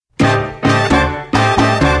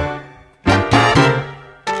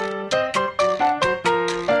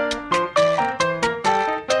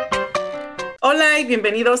y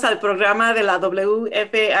bienvenidos al programa de la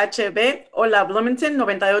WFHB. Hola, Bloomington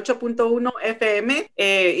 98.1 FM.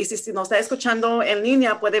 Y si nos está escuchando en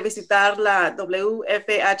línea, puede visitar la wfhb.org.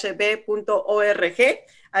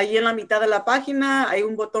 Ahí en la mitad de la página hay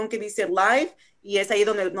un botón que dice Live y es ahí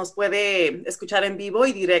donde nos puede escuchar en vivo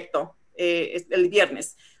y directo el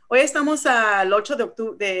viernes. Hoy estamos al 8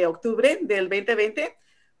 de octubre del 2020.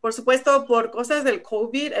 Por supuesto, por cosas del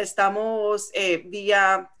COVID, estamos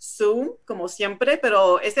vía Zoom, como siempre,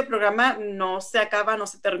 pero este programa no se acaba, no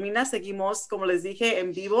se termina. Seguimos, como les dije,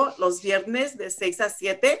 en vivo los viernes de 6 a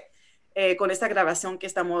 7 con esta grabación que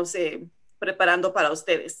estamos preparando para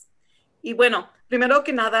ustedes. Y bueno, primero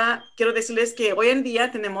que nada, quiero decirles que hoy en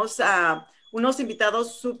día tenemos a unos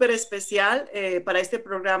invitados súper especial para este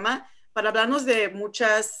programa, para hablarnos de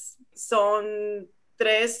muchas, son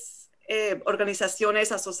tres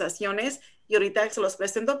organizaciones, asociaciones, y ahorita se los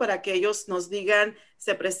presento para que ellos nos digan,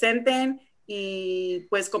 se presenten y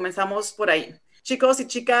pues comenzamos por ahí. Chicos y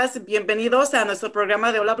chicas, bienvenidos a nuestro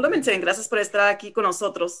programa de Hola Bloomington. Gracias por estar aquí con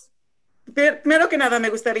nosotros. Primero que nada, me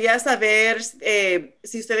gustaría saber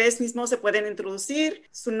si ustedes mismos se pueden introducir,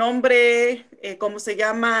 su nombre, cómo se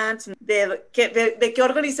llaman, de qué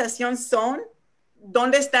organización son,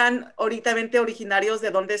 dónde están ahorita originarios,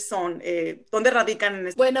 de dónde son, dónde radican en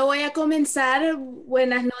este. Bueno, voy a comenzar.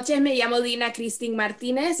 Buenas noches, me llamo Dina Cristín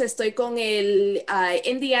Martínez, estoy con el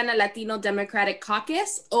Indiana Latino Democratic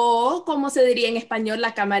Caucus, o como se diría en español,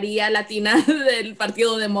 la camarilla latina del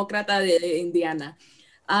Partido Demócrata de Indiana.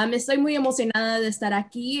 Estoy muy emocionada de estar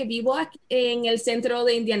aquí. Vivo aquí en el centro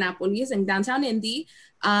de Indianápolis, en Downtown Indy,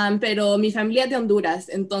 pero mi familia es de Honduras,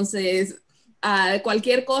 entonces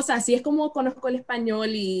cualquier cosa, así es como conozco el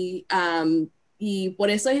español y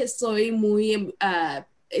por eso soy muy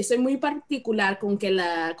particular con que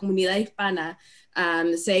la comunidad hispana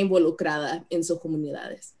sea involucrada en sus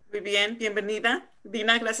comunidades. Muy bien, bienvenida.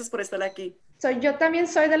 Dina, gracias por estar aquí. Yo también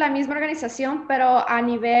soy de la misma organización, pero a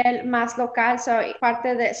nivel más local, soy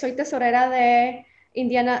tesorera de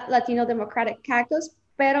Indiana Latino Democratic Caucus,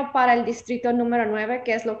 pero para el distrito número 9,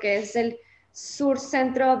 que es lo que es el sur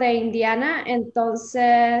centro de Indiana.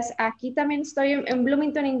 Entonces, aquí también estoy en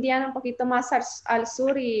Bloomington, Indiana, un poquito más al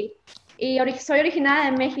sur y soy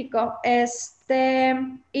originaria de México. Y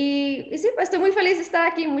sí, pues estoy muy feliz de estar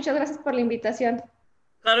aquí. Muchas gracias por la invitación.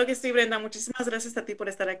 Claro que sí, Brenda. Muchísimas gracias a ti por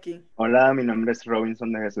estar aquí. Hola, mi nombre es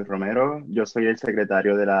Robinson de Jesús Romero. Yo soy el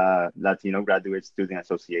secretario de la Latino Graduate Student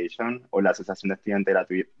Association, o la Asociación de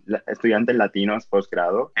Estudiantes Latinos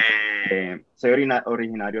Postgrado. Soy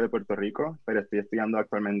originario de Puerto Rico, pero estoy estudiando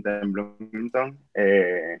actualmente en Bloomington.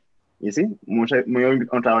 Y sí, muy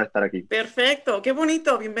honrado de estar aquí. Perfecto, qué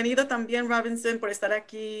bonito. Bienvenido también, Robinson, por estar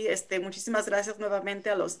aquí. Muchísimas gracias nuevamente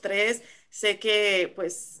a los tres. Sé que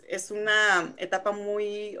pues es una etapa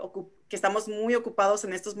que estamos muy ocupados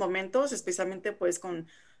en estos momentos, especialmente pues con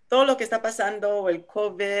todo lo que está pasando, el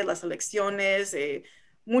COVID, las elecciones,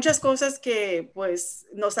 muchas cosas que pues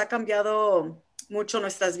nos ha cambiado mucho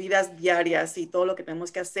nuestras vidas diarias y todo lo que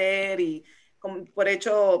tenemos que hacer y por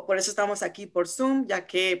eso estamos aquí por Zoom, ya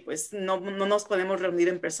que pues no nos podemos reunir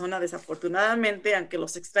en persona desafortunadamente, aunque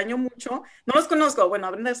los extraño mucho. No los conozco, bueno,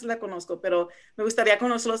 a Brenda sí la conozco, pero me gustaría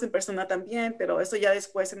conocerlos en persona también, pero eso ya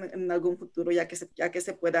después en algún futuro, ya que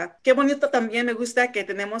se pueda. Qué bonito también, me gusta que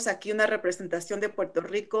tenemos aquí una representación de Puerto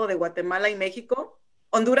Rico, de Guatemala y México.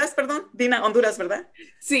 Honduras, perdón. Dina, Honduras, ¿verdad?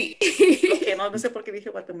 Sí. Ok, no sé por qué dije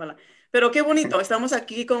Guatemala. Pero qué bonito, estamos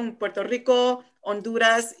aquí con Puerto Rico,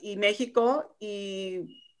 Honduras y México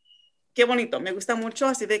y qué bonito, me gusta mucho,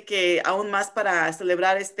 así de que aún más para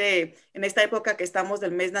celebrar en esta época que estamos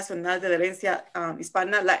del Mes Nacional de la Herencia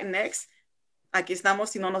Hispana, Latinx, aquí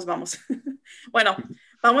estamos y no nos vamos. Bueno,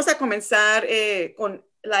 vamos a comenzar con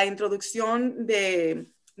la introducción de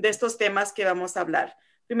estos temas que vamos a hablar.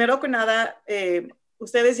 Primero que nada,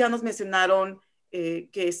 ustedes ya nos mencionaron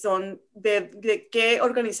que son de qué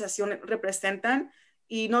organización representan.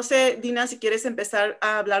 Y no sé, Dina, si quieres empezar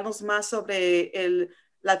a hablarnos más sobre el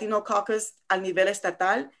Latino Caucus a nivel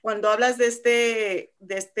estatal. Cuando hablas de este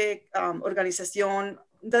organización,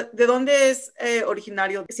 ¿de dónde es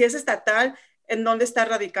originario? Si es estatal, ¿en dónde está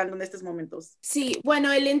radicando en estos momentos? Sí,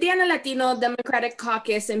 bueno, el Indiana Latino Democratic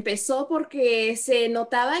Caucus empezó porque se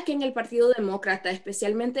notaba que en el Partido Demócrata,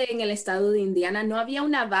 especialmente en el estado de Indiana, no había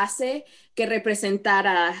una base que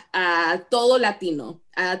representara a todo latino,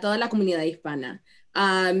 a toda la comunidad hispana.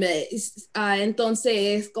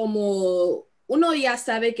 Entonces, como uno ya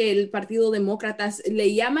sabe que el Partido Demócrata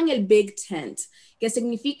le llaman el Big Tent, que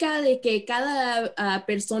significa de que cada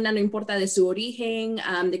persona, no importa de su origen,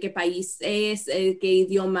 de qué país es, qué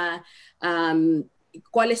idioma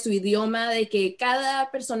cuál es su idioma, de que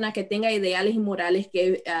cada persona que tenga ideales y morales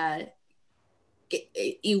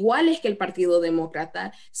iguales que el Partido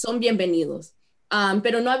Demócrata son bienvenidos.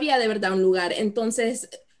 Pero no había de verdad un lugar. Entonces,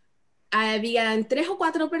 habían 3 o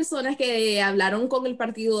 4 personas que hablaron con el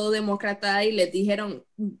Partido Demócrata y les dijeron,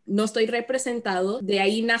 no estoy representado. De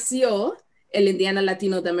ahí nació el Indiana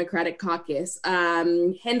Latino Democratic Caucus.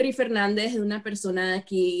 Henry Fernández es una persona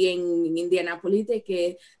aquí en Indianapolis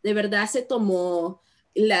que de verdad se tomó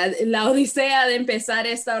la odisea de empezar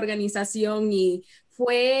esta organización y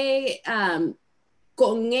fue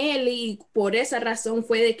con él, y por esa razón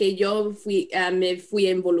fue de que yo me fui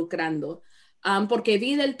involucrando, porque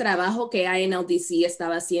vi del trabajo que INLDC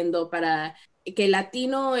estaba haciendo para que el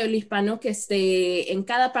latino o el hispano que esté en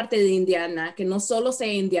cada parte de Indiana, que no solo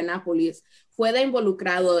sea Indianápolis, fuera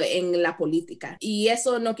involucrado en la política. Y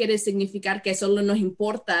eso no quiere significar que solo nos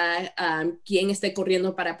importa quién esté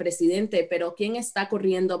corriendo para presidente, pero quién está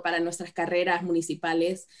corriendo para nuestras carreras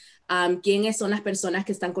municipales, quiénes son las personas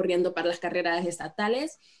que están corriendo para las carreras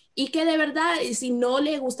estatales, y que de verdad, si no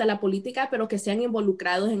les gusta la política, pero que sean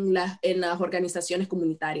involucrados en las organizaciones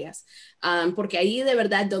comunitarias, porque ahí de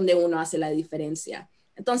verdad es donde uno hace la diferencia.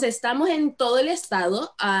 Entonces, estamos en todo el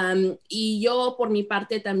estado, y yo por mi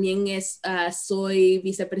parte también soy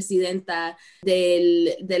vicepresidenta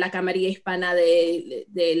de la Camarilla Hispana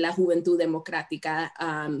de la Juventud Democrática.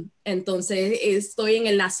 Entonces, estoy en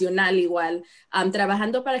el nacional igual,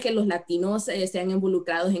 trabajando para que los latinos sean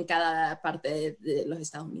involucrados en cada parte de los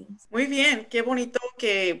Estados Unidos. Muy bien, qué bonito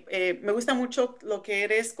que me gusta mucho lo que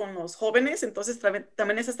eres con los jóvenes. Entonces,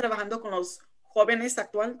 ¿también estás trabajando con los jóvenes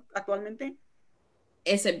actualmente?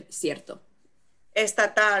 Es cierto.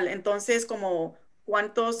 Estatal, entonces, como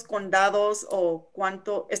 ¿cuántos condados o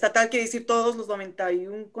cuánto? Estatal quiere decir todos los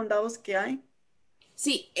 91 condados que hay.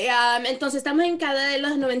 Sí, entonces estamos en cada de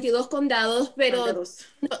los 92 condados, pero 92.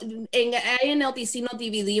 en INLDC nos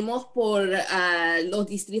dividimos por los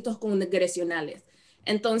distritos congresionales.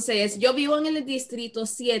 Entonces, yo vivo en el distrito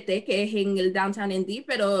 7, que es en el Downtown Indy,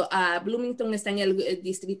 pero Bloomington está en el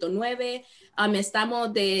distrito 9.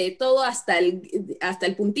 Estamos de todo hasta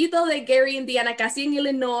el puntito de Gary, Indiana, casi en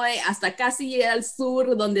Illinois, hasta casi al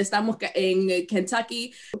sur, donde estamos en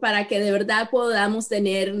Kentucky, para que de verdad podamos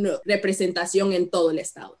tener representación en todo el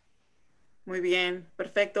estado. Muy bien,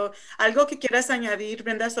 perfecto. ¿Algo que quieras añadir,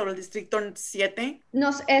 Brenda, sobre el distrito 7?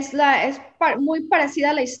 Es muy parecida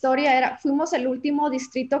a la historia. Fuimos el último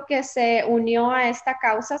distrito que se unió a esta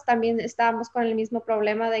causa. También estábamos con el mismo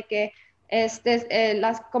problema de que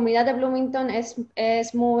la comunidad de Bloomington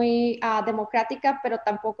es muy democrática, pero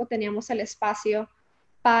tampoco teníamos el espacio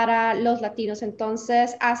para los latinos.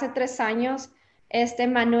 Entonces, hace 3 años,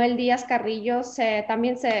 Manuel Díaz Carrillo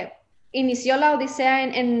también se inició la odisea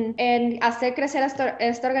en hacer crecer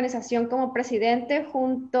esta organización como presidente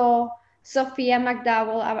junto a Sofía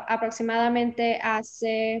McDowell aproximadamente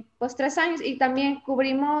hace 3 años, y también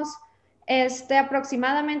cubrimos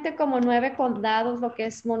aproximadamente como 9 condados, lo que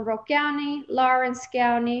es Monroe County, Lawrence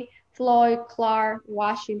County, Floyd, Clark,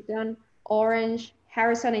 Washington, Orange,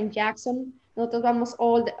 Harrison y Jackson. Nosotros vamos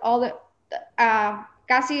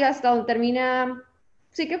casi hasta donde termina.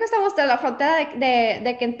 Sí, creo que estamos de la frontera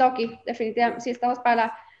de Kentucky, definitivamente. Sí, estamos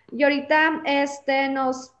y ahorita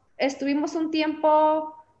estuvimos un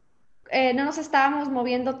tiempo, no nos estábamos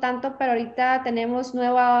moviendo tanto, pero ahorita tenemos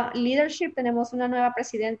nueva leadership, tenemos una nueva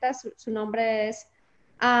presidenta, su nombre es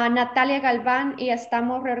Natalia Galván, y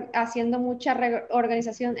estamos haciendo mucha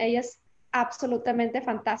reorganización. Ella es absolutamente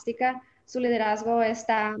fantástica. Su liderazgo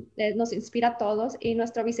nos inspira a todos, y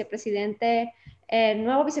nuestro vicepresidente, el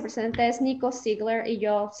nuevo vicepresidente es Nico Ziegler, y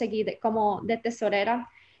yo seguí como de tesorera.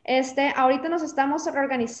 Ahorita nos estamos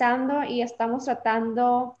reorganizando y estamos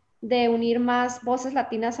tratando de unir más voces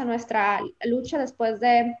latinas a nuestra lucha después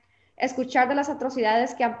de escuchar de las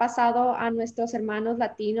atrocidades que han pasado a nuestros hermanos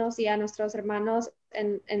latinos y a nuestros hermanos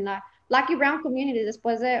en la Black y Brown community,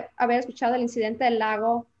 después de haber escuchado el incidente del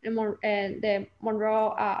lago de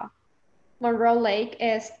Monroe Lake.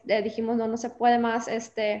 Dijimos, no se puede más,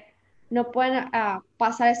 no pueden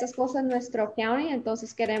pasar estas cosas en nuestro county,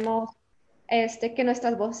 entonces queremos que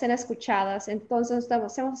nuestras voces sean escuchadas. Entonces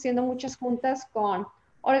estamos haciendo muchas juntas con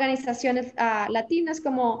organizaciones latinas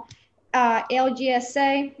como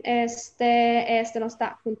LGSA,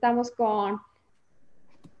 juntamos con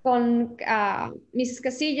Mrs.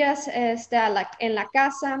 Casillas en la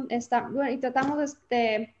casa, y tratamos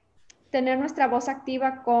de tener nuestra voz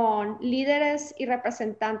activa con líderes y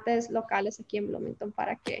representantes locales aquí en Bloomington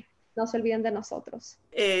para que no se olviden de nosotros.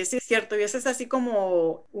 Sí, es cierto, y eso es así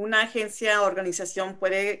como una agencia o organización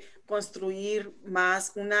puede construir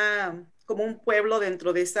más como un pueblo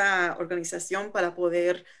dentro de esa organización para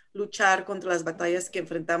poder luchar contra las batallas que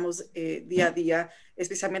enfrentamos día a día,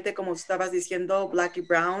 especialmente como estabas diciendo, Black y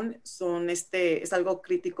Brown es algo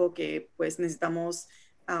crítico que pues necesitamos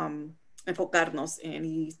enfocarnos en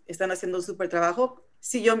y están haciendo un súper trabajo.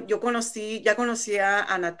 Sí, ya conocía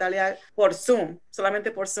a Natalia por Zoom,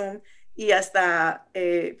 solamente por Zoom, y hasta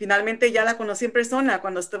finalmente ya la conocí en persona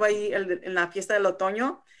cuando estaba ahí en la fiesta del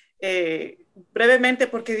otoño, brevemente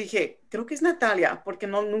porque dije, creo que es Natalia, porque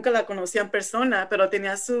nunca la conocía en persona, pero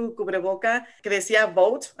tenía su cubreboca que decía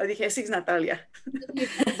vote, y dije, sí, es Natalia,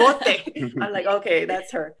 vote. I'm like, okay,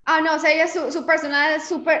 that's her. No, o sea, ella, su personalidad es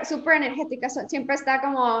súper energética, siempre está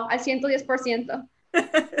como al 110%.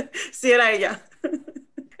 Sí, era ella.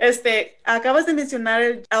 Acabas de mencionar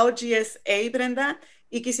el LGSA, Brenda,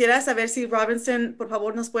 y quisiera saber si Robinson, por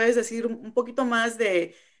favor, nos puedes decir un poquito más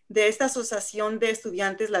de esta asociación de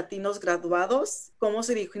estudiantes latinos graduados, cómo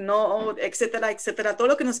se originó, etcétera, etcétera, todo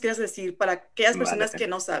lo que nos quieras decir para aquellas personas que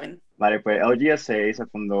no saben. Vale, pues LGSA se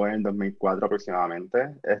fundó en el 2004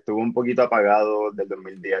 aproximadamente. Estuvo un poquito apagado del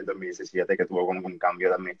 2010 al 2017, que tuvo como un cambio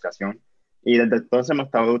de administración. Y desde entonces hemos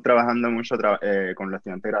estado trabajando mucho con los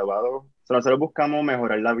estudiantes graduados. Nosotros buscamos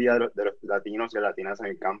mejorar la vida de los latinos y latinas en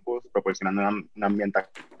el campus, proporcionando un ambiente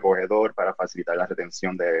acogedor para facilitar la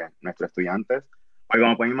retención de nuestros estudiantes. Porque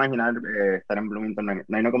como pueden imaginar, estar en Bloomington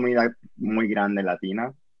no hay una comunidad muy grande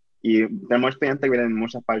latina. Y tenemos estudiantes que vienen de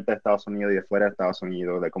muchas partes de Estados Unidos y de fuera de Estados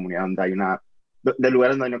Unidos, de comunidades donde de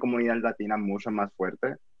lugares donde hay una comunidad latina mucho más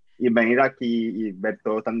fuerte. Y venir aquí y ver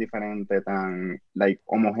todo tan diferente, tan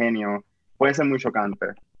homogéneo, puede ser muy chocante.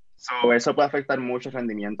 Eso puede afectar mucho el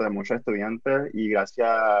rendimiento de muchos estudiantes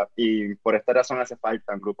y por esta razón hace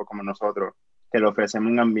falta un grupo como nosotros, que le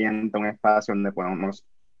ofrecemos un ambiente, un espacio donde podamos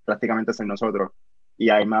prácticamente ser nosotros. Y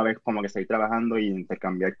ahí más vez como que seguir trabajando y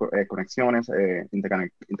intercambiar conexiones,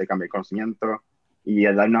 intercambiar conocimiento y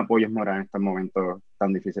dar un apoyo moral en estos momentos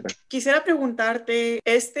tan difíciles. Quisiera preguntarte,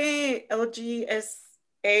 LGSA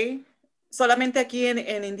solamente aquí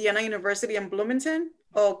en Indiana University en Bloomington,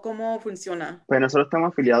 o cómo funciona? Pues nosotros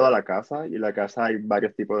estamos afiliados a la casa y la casa hay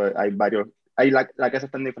varios tipos la casa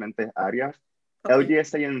está en diferentes áreas. Okay.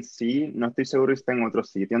 LGSA en sí, no estoy seguro si está en otro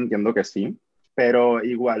sitio, entiendo que sí. Pero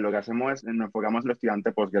igual, lo que hacemos es nos enfocamos en los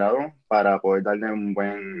estudiantes de posgrado para poder darle un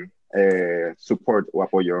buen support o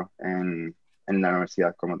apoyo en la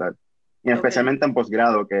universidad como tal. Y especialmente en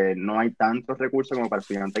posgrado, que no hay tantos recursos como para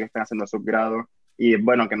estudiantes que estén haciendo subgrado. Y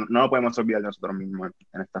bueno, que no lo podemos olvidar de nosotros mismos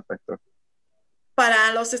en este aspecto.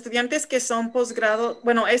 Para los estudiantes que son posgrado,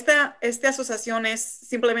 bueno, esta asociación es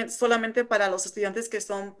solamente para los estudiantes que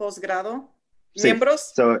son posgrado, sí.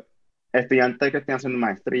 ¿Miembros? Estudiantes que estén haciendo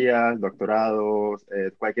maestrías, doctorados,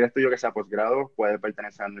 cualquier estudio que sea posgrado puede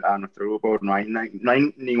pertenecer a nuestro grupo. No hay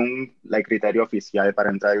ningún criterio oficial para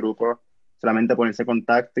entrar al grupo, solamente ponerse en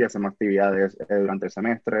contacto y hacemos actividades durante el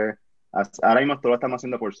semestre. Ahora mismo todo lo estamos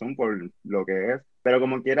haciendo por Zoom, por lo que es, pero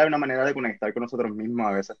como quiera hay una manera de conectar con nosotros mismos.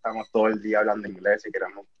 A veces estamos todo el día hablando inglés y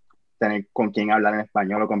queremos tener con quién hablar en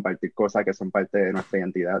español o compartir cosas que son parte de nuestra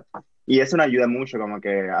identidad. Y eso nos ayuda mucho, como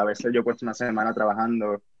que a veces yo he puesto una semana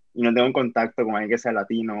trabajando y no tengo un contacto con alguien que sea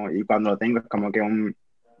latino, y cuando lo tengo es como que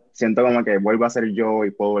siento como que vuelvo a ser yo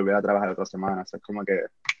y puedo volver a trabajar otra semana. O sea, es como que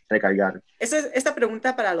recargar. Esta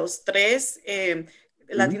pregunta para los tres,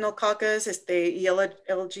 Latino Caucus y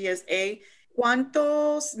LGSA,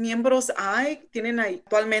 ¿cuántos miembros tienen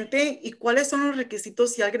actualmente y cuáles son los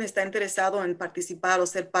requisitos si alguien está interesado en participar o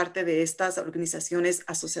ser parte de estas organizaciones,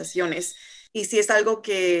 asociaciones? Y si es algo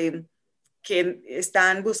que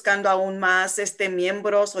están buscando aún más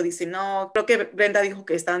miembros o dicen, no, creo que Brenda dijo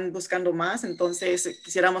que están buscando más, entonces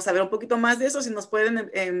quisiéramos saber un poquito más de eso, si nos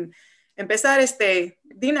pueden empezar.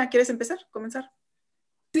 Dina, ¿quieres comenzar?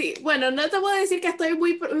 Sí, bueno, no te puedo decir que estoy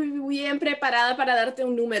muy bien preparada para darte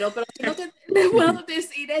un número, pero lo que te puedo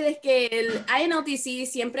decir es que el INLTC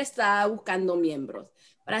siempre está buscando miembros.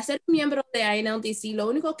 Para ser miembro de INLTC, lo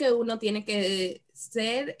único que uno tiene que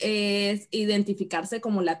ser es identificarse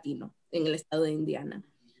como latino en el estado de Indiana.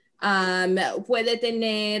 Puede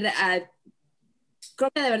tener, creo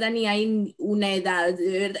que de verdad ni hay una edad,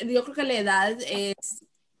 yo creo que la edad es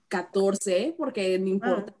 14, porque no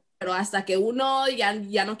importa, pero hasta que uno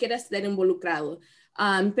ya no quiere estar involucrado.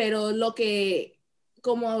 Pero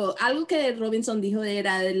como algo que Robinson dijo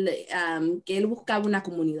era que él buscaba una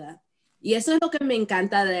comunidad. Y eso es lo que me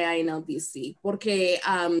encanta de INLTC, porque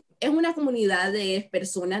es una comunidad de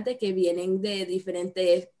personas que vienen de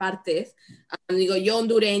diferentes partes. Yo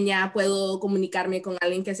hondureña, puedo comunicarme con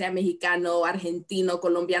alguien que sea mexicano, argentino,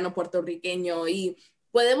 colombiano, puertorriqueño, y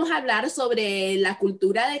podemos hablar sobre la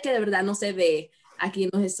cultura de que de verdad no se ve aquí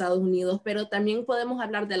en los Estados Unidos, pero también podemos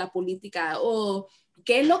hablar de la política o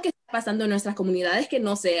qué es lo que está pasando en nuestras comunidades que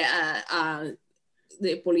no sea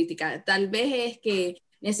de política. Tal vez es que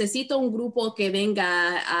necesito un grupo que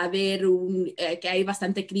venga a ver que hay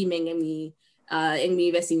bastante crimen en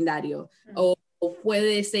mi vecindario. O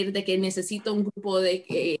puede ser de que necesito un grupo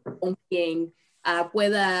con quien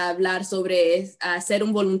pueda hablar sobre ser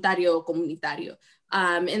un voluntario comunitario.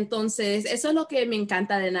 Entonces, eso es lo que me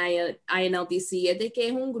encanta de INLTC, es de que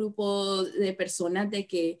es un grupo de personas de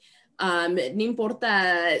que no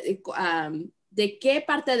importa de qué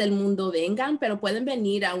parte del mundo vengan, pero pueden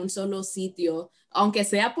venir a un solo sitio, aunque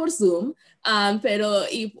sea por Zoom, pero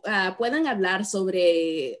puedan hablar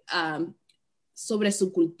sobre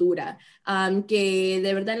su cultura, que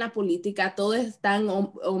de verdad en la política todo es tan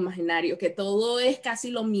homogenario, que todo es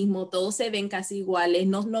casi lo mismo, todos se ven casi iguales,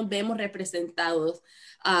 no nos vemos representados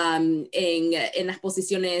en las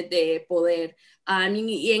posiciones de poder.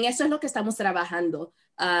 Y en eso es lo que estamos trabajando.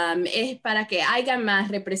 Es para que haya más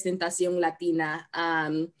representación latina,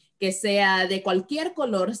 que sea de cualquier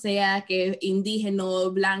color, sea que indígena,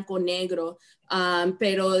 blanco, negro,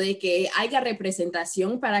 pero de que haya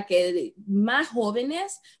representación para que más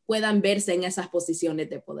jóvenes puedan verse en esas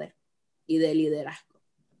posiciones de poder y de liderazgo.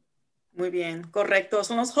 Muy bien, correcto.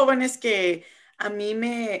 Son los jóvenes que a mí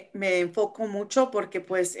me enfoco mucho porque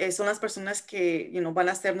pues son las personas que van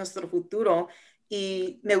a ser nuestro futuro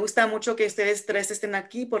y me gusta mucho que ustedes tres estén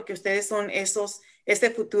aquí porque ustedes son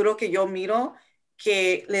este futuro que yo miro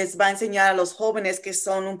que les va a enseñar a los jóvenes que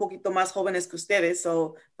son un poquito más jóvenes que ustedes.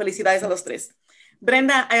 So, felicidades a los tres.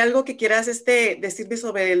 Brenda, ¿hay algo que quieras decirme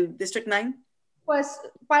sobre el District 9? Pues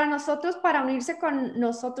para nosotros, para unirse con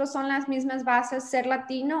nosotros son las mismas bases, ser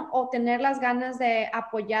latino o tener las ganas de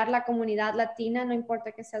apoyar la comunidad latina, no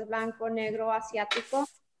importa que seas blanco, negro, asiático,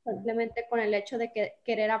 simplemente con el hecho de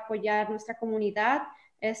querer apoyar nuestra comunidad,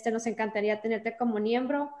 nos encantaría tenerte como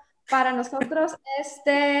miembro. Para nosotros,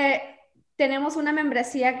 tenemos una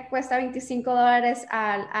membresía que cuesta $25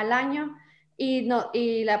 al año y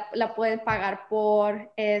la pueden pagar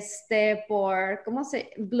por Act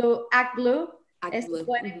Blue.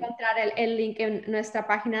 Pueden encontrar el link en nuestra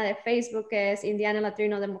página de Facebook, que es Indiana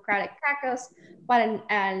Latino Democratic Caucus, para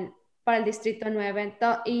el Distrito 9.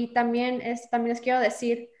 Y también les quiero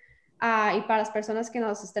decir, y para las personas que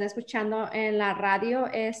nos estén escuchando en la radio,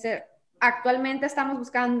 actualmente estamos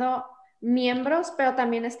buscando miembros, pero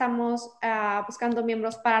también estamos buscando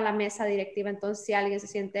miembros para la mesa directiva. Entonces, si alguien se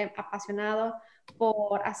siente apasionado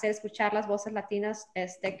por hacer escuchar las voces latinas,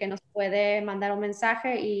 que nos puede mandar un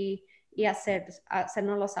mensaje y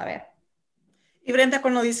hacérnoslo saber. Y Brenda,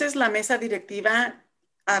 cuando dices la mesa directiva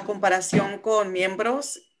a comparación con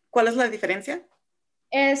miembros, ¿cuál es la diferencia?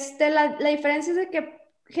 La diferencia es de que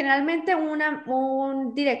generalmente un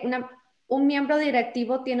miembro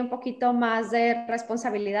directivo tiene un poquito más de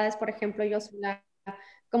responsabilidades. Por ejemplo,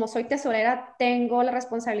 como soy tesorera, tengo la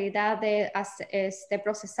responsabilidad de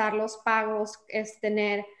procesar los pagos,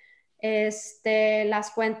 tener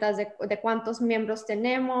las cuentas de cuántos miembros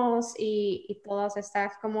tenemos y todas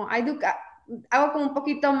estas, hago como un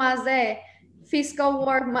poquito más de fiscal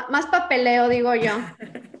work, más papeleo, digo yo.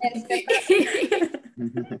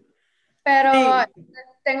 Pero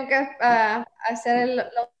tengo que hacer los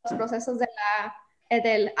procesos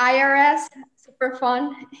del IRS, super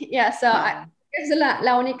fun. Yeah, so es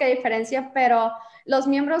la única diferencia, pero los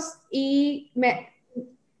miembros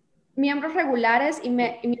miembros regulares y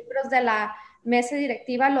miembros de la mesa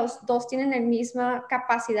directiva, los dos tienen la misma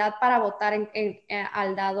capacidad para votar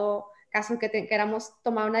al dado caso que queramos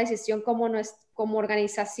tomar una decisión como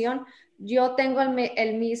organización. Yo tengo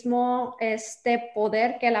el mismo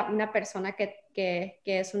poder que una persona que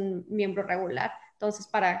es un miembro regular. Entonces,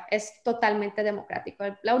 es totalmente democrático.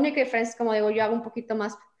 La única diferencia es, como digo, yo hago un poquito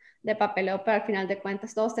más de papeleo, pero al final de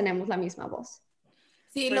cuentas todos tenemos la misma voz.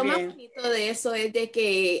 Sí, lo más bonito de eso es de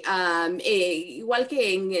que, igual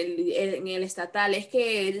que en el estatal, es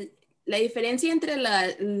que la diferencia entre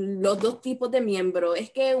los dos tipos de miembros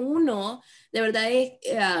es que uno, de verdad,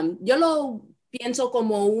 yo lo pienso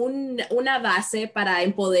como una base para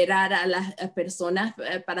empoderar a las personas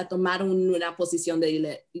para tomar una posición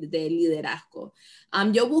de liderazgo.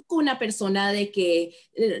 Yo busco una persona de que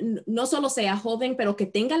no solo sea joven, pero que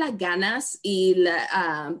tenga las ganas y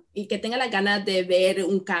que tenga las ganas de ver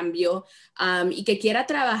un cambio y que quiera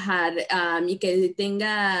trabajar y que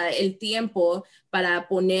tenga el tiempo para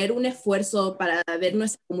poner un esfuerzo para ver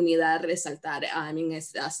nuestra comunidad resaltar en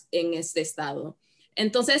este estado.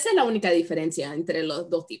 Entonces, esa es la única diferencia entre los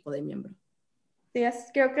dos tipos de miembros. Sí,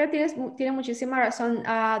 creo que tiene muchísima razón,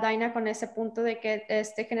 Daina, con ese punto de que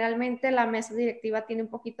generalmente la mesa directiva tiene un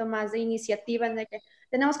poquito más de iniciativa en de que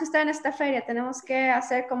tenemos que estar en esta feria, tenemos que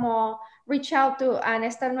hacer como reach out en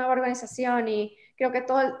esta nueva organización y creo que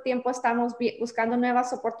todo el tiempo estamos buscando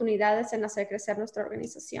nuevas oportunidades en hacer crecer nuestra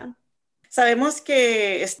organización. Sabemos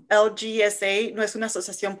que LGSA no es una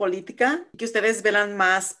asociación política, que ustedes velan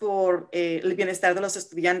más por el bienestar de los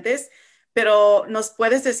estudiantes, pero ¿nos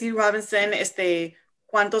puedes decir, Robinson,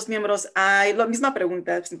 cuántos miembros hay? La misma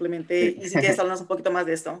pregunta, simplemente, Sí. y si quieres hablarnos un poquito más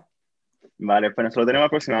de esto. Vale, pues nosotros tenemos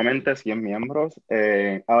aproximadamente 100 miembros.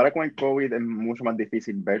 Ahora con el COVID es mucho más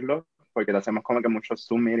difícil verlo, porque hacemos como que muchos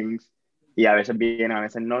Zoom meetings y a veces vienen, a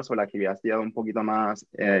veces no, so la actividad ha sido un poquito más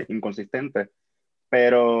inconsistente.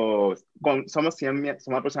 Pero somos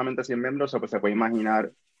aproximadamente 100 miembros, pues se puede imaginar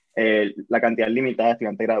la cantidad limitada de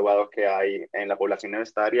estudiantes graduados que hay en la población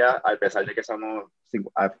universitaria, a pesar de que somos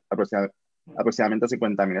aproximadamente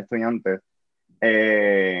 50,000 estudiantes.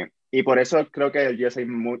 Y por eso creo que el GSA es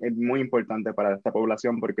muy importante para esta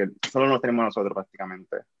población, porque solo nos tenemos nosotros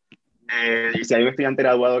prácticamente. Y si hay un estudiante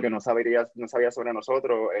graduado que no sabía sobre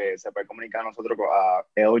nosotros, se puede comunicar a nosotros a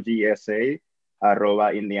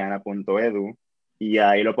lgsa@indiana.edu y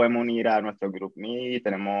ahí lo podemos unir a nuestro Group Meet.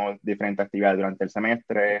 Tenemos diferentes actividades durante el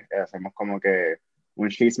semestre. Hacemos como que un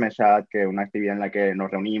chisme chat, que es una actividad en la que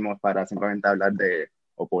nos reunimos para simplemente hablar de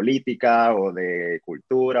o política o de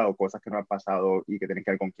cultura o cosas que nos han pasado y que tienen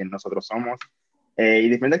que ver con quién nosotros somos. Y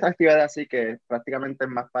diferentes actividades así que prácticamente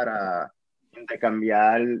es más para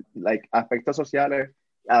intercambiar aspectos sociales,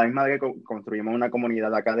 a la misma vez que construimos una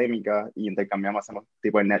comunidad académica y intercambiamos, hacemos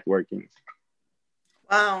tipo de networking.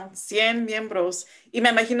 Wow, 100 miembros. Y me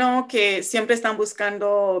imagino que siempre están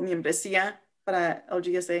buscando membresía para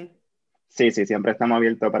LGSA. Sí, siempre estamos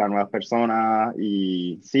abiertos para nuevas personas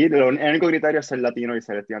y sí, el único criterio es ser latino y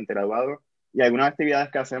ser estudiante graduado. Y algunas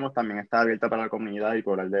actividades que hacemos también está abierta para la comunidad y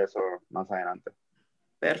por hablar de eso más adelante.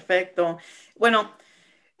 Perfecto. Bueno,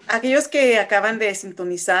 aquellos que acaban de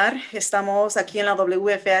sintonizar, estamos aquí en la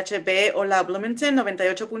WFHB o la Bloomington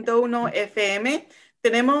 98.1 FM.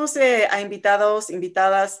 Tenemos a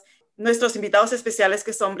invitadas, nuestros invitados especiales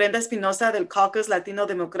que son Brenda Espinosa del Caucus Latino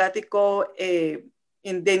Democrático de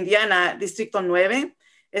Indiana, Distrito 9.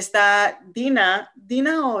 Está Dina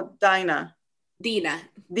o Dina?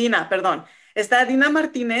 Dina, perdón. Está Dina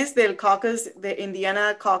Martínez del Caucus de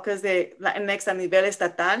Indiana, Caucus de Latinx a nivel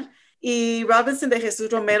estatal. Y Robinson de Jesús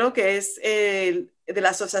Romero, que es de la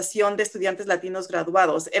Asociación de Estudiantes Latinos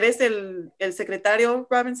Graduados. ¿Eres el secretario,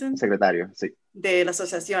 Robinson? Secretario, sí. De la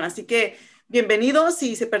asociación. Así que bienvenidos.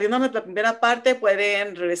 Si se perdieron la primera parte,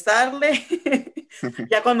 pueden regresarle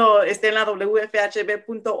ya cuando esté en la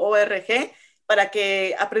wfhb.org para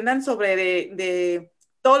que aprendan sobre de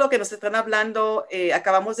todo lo que nos están hablando.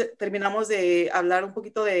 Terminamos de hablar un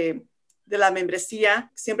poquito de la membresía.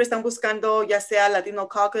 Siempre están buscando ya sea Latino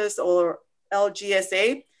Caucus o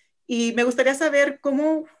LGSA. Y me gustaría saber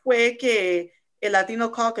cómo fue que el Latino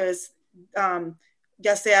Caucus,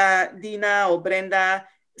 ya sea Dina o Brenda,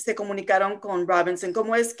 se comunicaron con Robinson.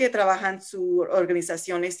 ¿Cómo es que trabajan sus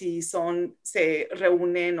organizaciones y se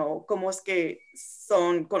reúnen o cómo es que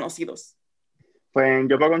son conocidos? Pues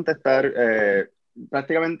yo puedo contestar,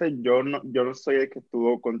 prácticamente yo no soy el que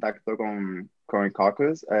tuvo contacto con el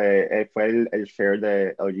caucus, fue el chair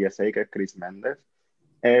de LGSA, que es Chris Méndez.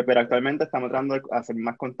 Pero actualmente estamos tratando de hacer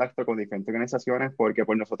más contacto con diferentes organizaciones porque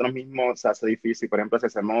por nosotros mismos se hace difícil. Por ejemplo, si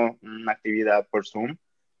hacemos una actividad por Zoom,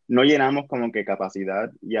 no llenamos como que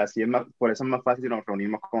capacidad y así por eso es más fácil si nos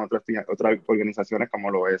reunimos con otras organizaciones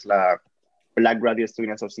como lo es la Black Graduate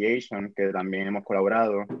Student Association, que también hemos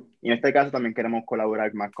colaborado. Y en este caso también queremos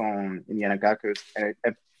colaborar más con Indiana Caucus, en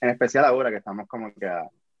especial ahora que estamos como que a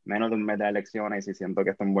menos de un mes de las elecciones y siento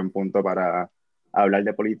que esto es un buen punto para hablar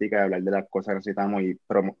de política, hablar de las cosas que necesitamos y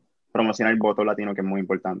promocionar el voto latino, que es muy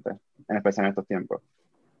importante, en especial en estos tiempos.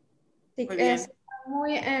 Sí, es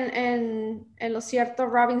muy en lo cierto,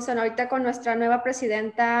 Robinson. Ahorita con nuestra nueva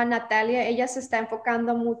presidenta Natalia, ella se está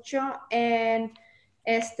enfocando mucho en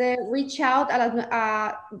reach out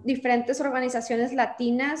a diferentes organizaciones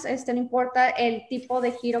latinas. No importa el tipo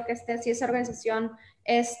de giro que esté, si esa organización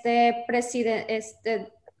de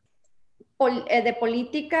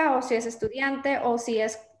política o si es estudiante o si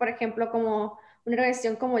es, por ejemplo, como una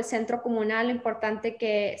organización como el Centro Comunal. Lo importante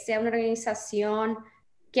que sea una organización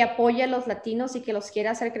que apoye a los latinos y que los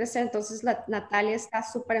quiera hacer crecer. Entonces Natalia está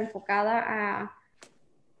súper enfocada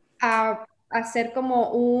a hacer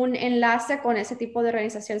como un enlace con ese tipo de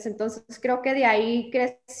organizaciones. Entonces creo que de ahí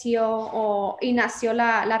creció y nació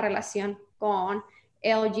la relación con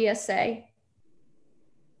LGSA.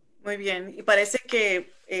 Muy bien. Y parece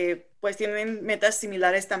que pues tienen metas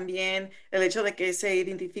similares también. El hecho de que se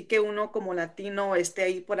identifique uno como latino, esté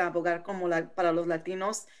ahí por abogar como para los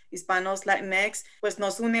latinos, hispanos, Latinx, pues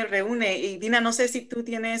nos une, reúne. Y Dina, no sé si tú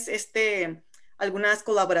tienes algunas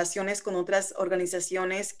colaboraciones con otras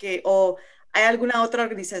organizaciones o ¿hay alguna otra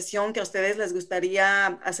organización que a ustedes les gustaría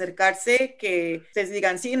acercarse, que ustedes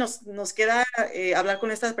digan, sí, nos queda hablar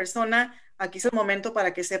con esta persona, aquí es el momento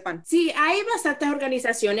para que sepan? Sí, hay bastantes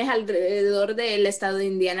organizaciones alrededor del estado de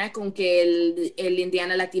Indiana con que el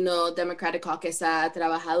Indiana Latino Democratic Caucus ha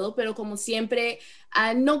trabajado, pero como siempre,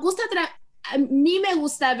 nos gusta a mí me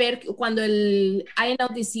gusta ver cuando el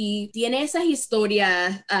INLDC tiene esas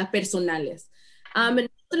historias personales.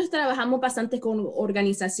 Nosotros trabajamos bastante con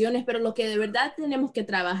organizaciones, pero lo que de verdad tenemos que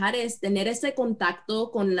trabajar es tener ese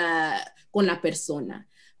contacto con la persona.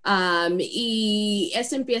 Y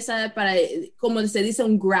eso empieza como se dice,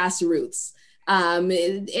 un grassroots.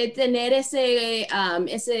 Tener ese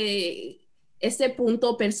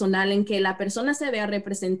punto personal en que la persona se vea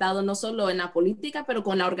representado no solo en la política, pero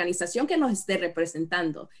con la organización que nos esté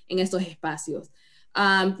representando en estos espacios.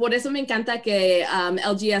 Por eso me encanta que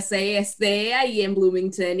LGSA esté ahí en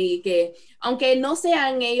Bloomington y que, aunque no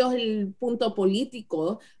sean ellos el punto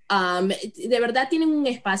político, de verdad tienen un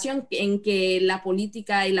espacio en que la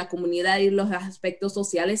política y la comunidad y los aspectos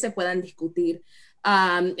sociales se puedan discutir.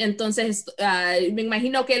 Entonces, me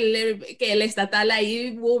imagino que el estatal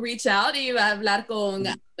ahí will reach out y va a hablar con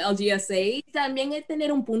LGSA y también es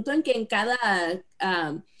tener un punto en que en cada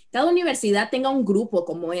universidad tenga un grupo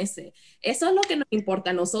como ese. Eso es lo que nos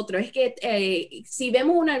importa a nosotros, es que si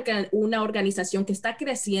vemos una organización que está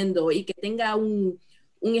creciendo y que tenga un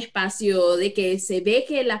espacio de que se ve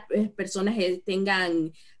que las personas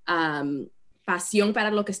tengan pasión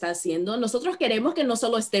para lo que está haciendo. Nosotros queremos que no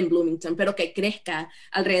solo esté en Bloomington, pero que crezca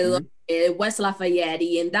alrededor de West Lafayette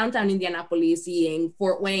y en Downtown Indianapolis y en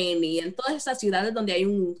Fort Wayne y en todas esas ciudades donde hay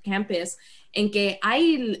un campus en que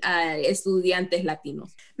hay estudiantes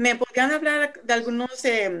latinos. ¿Me podrían hablar de algunos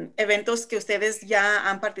eventos que ustedes ya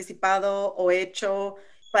han participado o hecho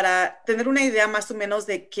para tener una idea más o menos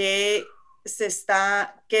de qué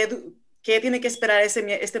tiene que esperar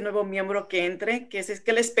este nuevo miembro que entre?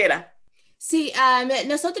 ¿Qué le espera? Sí,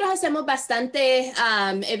 nosotros hacemos bastantes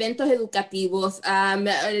eventos educativos.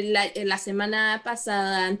 La semana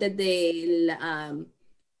pasada,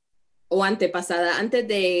 o antepasada, antes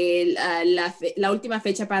de la última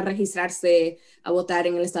fecha para registrarse a votar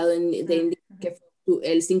en el estado de Indiana, que fue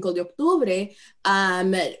el 5 de octubre,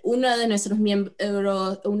 una de nuestros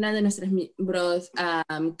miembros,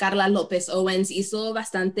 Carla López Owens, hizo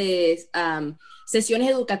bastantes sesiones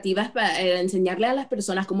educativas para enseñarle a las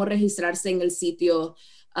personas cómo registrarse en el sitio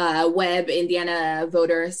web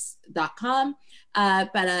indianavoters.com.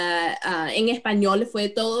 En español, fue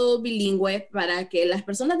todo bilingüe para que las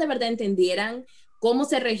personas de verdad entendieran cómo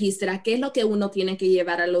se registra, qué es lo que uno tiene que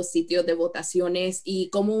llevar a los sitios de votaciones y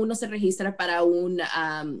cómo uno se registra para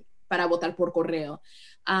votar por correo.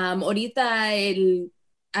 Ahorita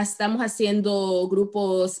estamos haciendo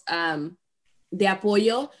grupos de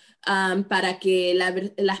apoyo para que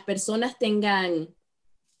las personas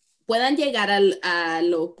puedan llegar a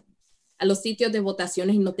los sitios de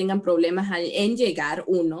votaciones y no tengan problemas en llegar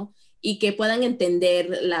y que puedan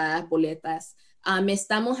entender las boletas.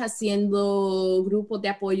 Estamos haciendo grupos de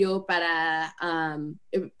apoyo para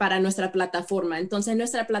nuestra plataforma. Entonces,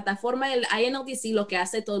 nuestra plataforma, el INLDC, lo que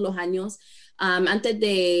hace todos los años, antes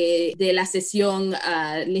de la sesión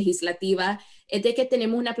legislativa, es de que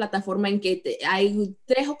tenemos una plataforma en que hay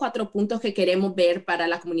 3 o 4 puntos que queremos ver para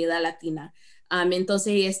la comunidad latina.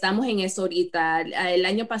 Entonces, estamos en eso ahorita. El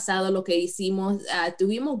año pasado lo que hicimos,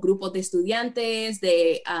 tuvimos grupos de estudiantes,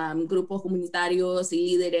 de grupos comunitarios y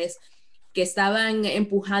líderes que estaban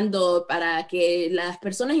empujando para que las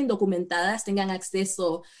personas indocumentadas tengan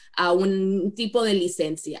acceso a un tipo de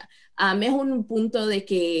licencia. Es un punto de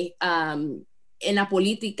que en la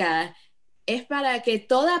política es para que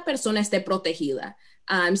toda persona esté protegida.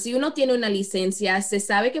 Si uno tiene una licencia, se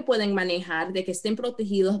sabe que pueden manejar, de que estén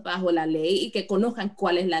protegidos bajo la ley y que conozcan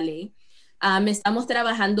cuál es la ley. Estamos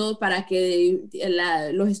trabajando para que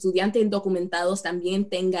los estudiantes indocumentados también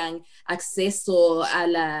tengan acceso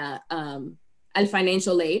a al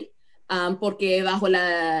financial aid, porque bajo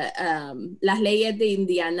las leyes de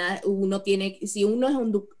Indiana, si uno es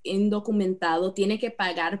indocumentado, tiene que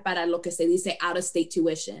pagar para lo que se dice out-of-state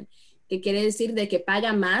tuition, que quiere decir de que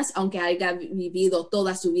paga más aunque haya vivido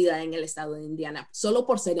toda su vida en el estado de Indiana, solo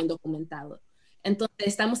por ser indocumentado. Entonces,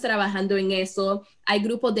 estamos trabajando en eso. Hay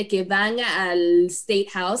grupos de que van al State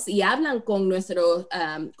House y hablan con,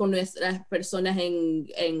 con nuestras personas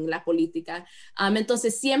en la política.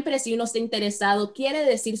 Entonces, siempre si uno está interesado, quiere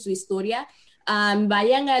decir su historia,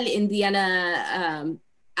 vayan al Indiana,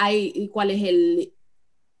 ¿cuál es el?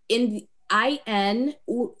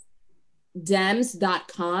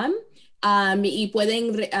 Indems.com. Y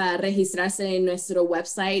pueden registrarse en nuestro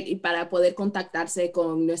website y para poder contactarse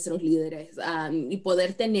con nuestros líderes y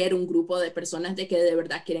poder tener un grupo de personas de que de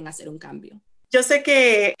verdad quieren hacer un cambio. Yo sé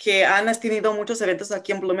que Ana has tenido muchos eventos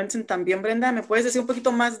aquí en Bloomington también, Brenda. ¿Me puedes decir un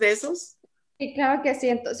poquito más de esos? Sí, claro que sí.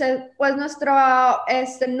 Entonces, pues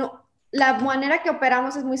la manera que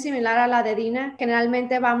operamos es muy similar a la de Dina.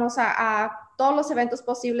 Generalmente vamos a todos los eventos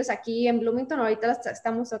posibles aquí en Bloomington. Ahorita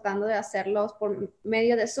estamos tratando de hacerlos por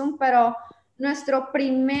medio de Zoom, pero nuestro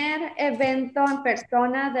primer evento en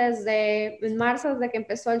persona desde en marzo, desde que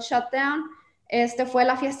empezó el shutdown, fue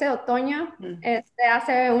la fiesta de otoño.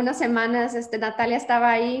 Hace unas semanas, Natalia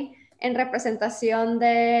estaba ahí en representación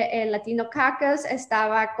de Latino Caucus,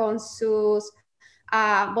 estaba con sus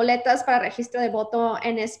boletas para registro de voto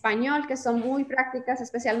en español, que son muy prácticas,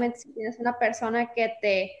 especialmente si tienes una persona que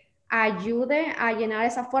te ayude a llenar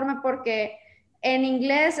esa forma, porque en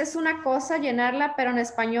inglés es una cosa llenarla, pero en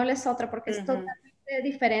español es otra, porque es totalmente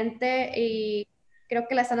diferente y creo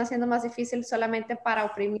que la están haciendo más difícil solamente para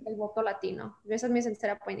oprimir el voto latino. Esa es mi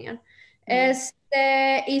sincera opinión.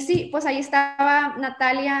 Y sí, pues ahí estaba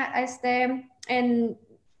Natalia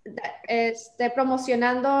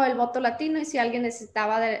promocionando el voto latino y si alguien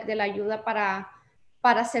necesitaba de la ayuda para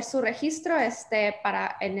hacer su registro,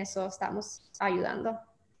 en eso estamos ayudando.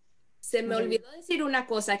 Se me olvidó decir una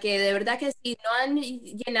cosa, que de verdad que si no han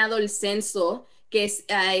llenado el censo,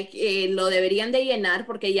 que lo deberían de llenar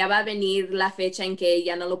porque ya va a venir la fecha en que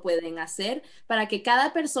ya no lo pueden hacer, para que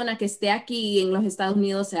cada persona que esté aquí en los Estados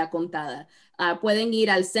Unidos sea contada. Pueden ir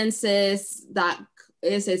al census.gov,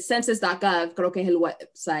 creo que es el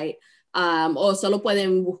website, o solo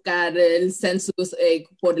pueden buscar el census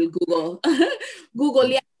por el Google.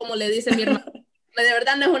 Googlear, como le dice mi hermano. De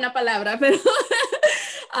verdad no es una palabra, pero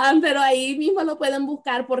ahí mismo lo pueden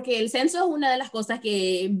buscar porque el censo es una de las cosas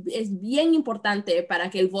que es bien importante para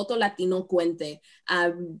que el voto latino cuente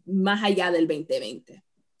más allá del 2020.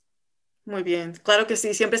 Muy bien, claro que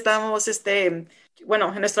sí, siempre estábamos,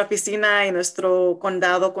 bueno, en nuestra oficina, en nuestro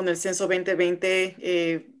condado con el Censo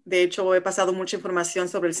 2020. De hecho, he pasado mucha información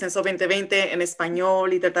sobre el Censo 2020 en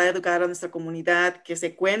español y tratar de educar a nuestra comunidad, que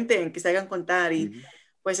se cuenten, que se hagan contar y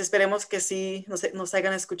pues esperemos que sí nos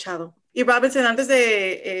hayan escuchado. Y Robinson, antes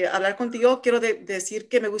de hablar contigo, quiero decir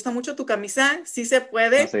que me gusta mucho tu camisa, sí se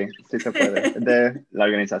puede. No, sí, sí se puede. De la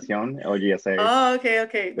organización OGSA. Oh, ok.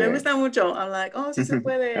 Me gusta mucho. I'm like, oh, sí se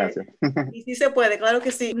puede. Gracias. Y sí se puede, claro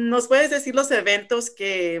que sí. ¿Nos puedes decir los eventos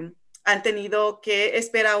que han tenido, que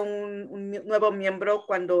espera un nuevo miembro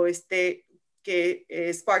cuando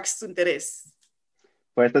sparks su interés?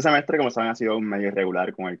 Pues este semestre, como saben, ha sido un medio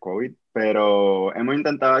irregular con el COVID, pero hemos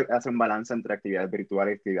intentado hacer un balance entre actividades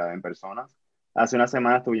virtuales y actividades en persona. Hace unas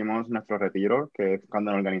semanas tuvimos nuestro retiro, que es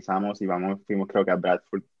cuando nos organizamos y fuimos creo que a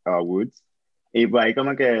Bradford Woods. Y por ahí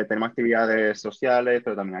como que tenemos actividades sociales,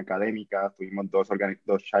 pero también académicas. Tuvimos dos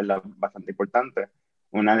charlas bastante importantes.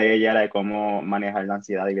 Una de ellas era de cómo manejar la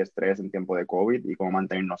ansiedad y el estrés en tiempo de COVID y cómo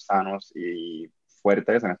mantenernos sanos y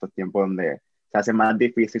fuertes en estos tiempos donde se hace más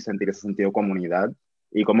difícil sentir ese sentido de comunidad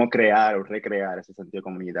y cómo crear o recrear ese sentido de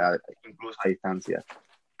comunidad, incluso a distancia.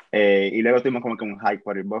 Y luego tuvimos como que un hike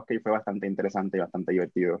por el bosque y fue bastante interesante y bastante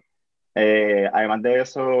divertido. Además de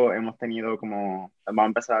eso, vamos a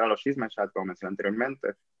empezar ahora los chisme chat, como mencioné anteriormente,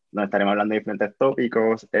 donde estaremos hablando de diferentes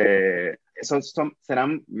tópicos.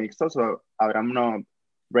 ¿Serán mixtos o habrá unos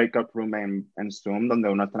breakout room en Zoom donde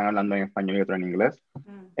uno estará hablando en español y otro en inglés?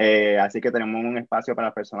 Así que tenemos un espacio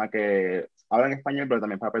para personas que hablan español, pero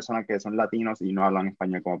también para personas que son latinos y no hablan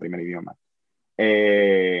español como primer idioma.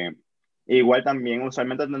 Igual también,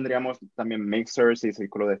 usualmente tendríamos también mixers y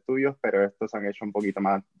círculos de estudios, pero estos se han hecho un poquito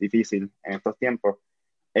más difícil en estos tiempos.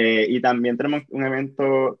 Y también tenemos un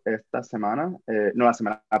evento esta semana, no, la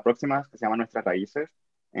semana próxima, que se llama Nuestras Raíces.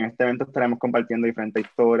 En este evento estaremos compartiendo diferentes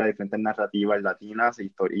historias, diferentes narrativas latinas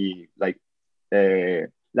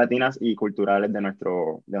latinas y culturales de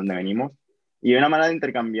donde venimos. Y una manera de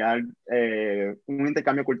intercambiar, un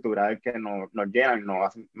intercambio cultural que nos llena y nos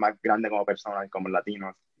hace más grandes como personas y como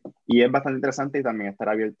latinos. Y es bastante interesante y también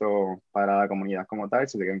estará abierto para la comunidad como tal.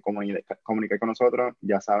 Si quieren comunicar con nosotros,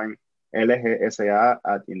 ya saben,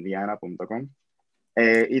 lgsa@indiana.com.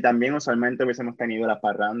 Y también usualmente hubiésemos tenido la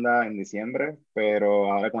parranda en diciembre,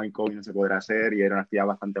 pero ahora con el COVID no se podrá hacer y era una actividad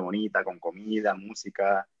bastante bonita, con comida,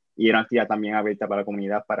 música y era una actividad también abierta para la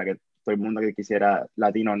comunidad, para que todo el mundo que quisiera,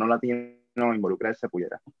 latino o no latino, involucrarse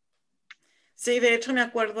pudiera. Sí, de hecho me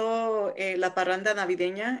acuerdo la parranda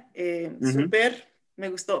navideña, súper, me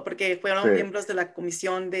gustó porque fueron Sí. miembros de la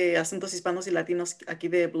Comisión de Asuntos Hispanos y Latinos aquí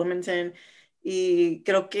de Bloomington y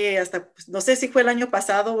creo que hasta, pues, no sé si fue el año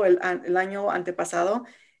pasado o el año antepasado,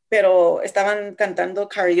 pero estaban cantando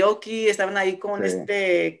karaoke, estaban ahí con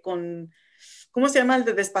Sí. ¿cómo se llama el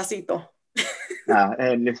de Despacito?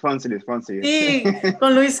 Luis Fonsi. Sí,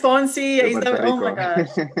 con Luis Fonsi, De ahí Puerto estaba, oh my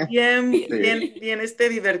Rico. gosh, bien, Sí, bien, bien,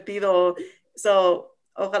 divertido. So,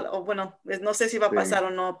 ojalá, bueno, pues, no sé si va a pasar sí. o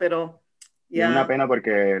no, pero Y es una ya. pena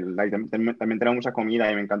porque también tengo mucha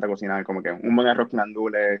comida y me encanta cocinar, como que un buen arroz con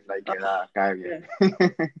gandules, Ah, cae bien.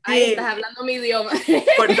 yeah. Ahí estás Sí, hablando mi idioma.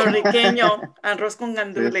 puertorriqueño, arroz con Sí,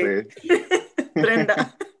 gandule, sí,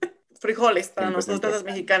 Brenda, frijoles para 100%. nosotras las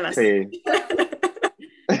mexicanas. Sí,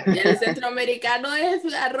 El centroamericano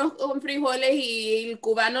es arroz con frijoles y el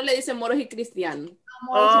cubano le dice moros y cristianos.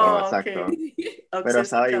 Amor, oh, Oh, ok, exacto. ok, sí he Pero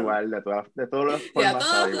sabe escuchado. igual, de todas las Ya formas sabe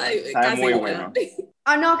todos igual. Sabe casi muy igual. bueno.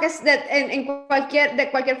 No, que es de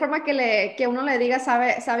cualquier forma que uno le diga,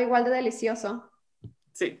 sabe igual de delicioso.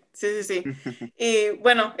 Sí, sí, sí, sí. Y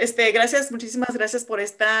bueno, muchísimas gracias por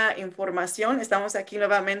esta información. Estamos aquí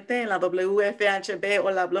nuevamente en la WFHB o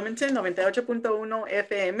la Bloomington 98.1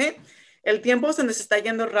 FM. El tiempo se nos está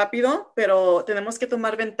yendo rápido, pero tenemos que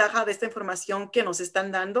tomar ventaja de esta información que nos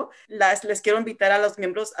están dando. Les quiero invitar a los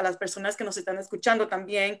miembros, a las personas que nos están escuchando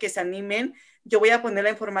también, que se animen. Yo voy a poner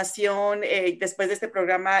la información después de este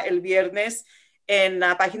programa el viernes en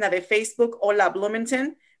la página de Facebook o la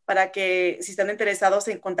Bloomington, para que si están interesados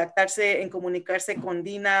en contactarse, en comunicarse con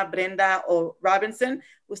Dina, Brenda o Robinson,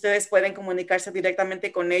 ustedes pueden comunicarse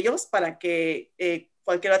directamente con ellos para que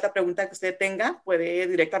cualquier otra pregunta que usted tenga puede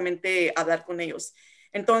directamente hablar con ellos.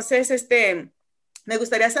 Entonces, me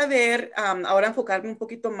gustaría saber, ahora enfocarme un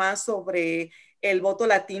poquito más sobre el voto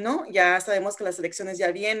latino. Ya sabemos que las elecciones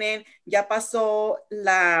ya vienen, ya pasó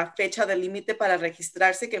la fecha del límite para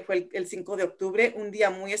registrarse, que fue el 5 de octubre, un día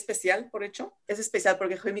muy especial, por hecho. Es especial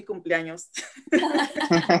porque fue mi cumpleaños.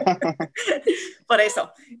 Por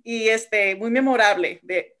eso. Y muy memorable,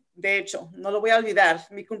 de hecho, no lo voy a olvidar.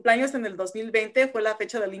 Mi cumpleaños en el 2020 fue la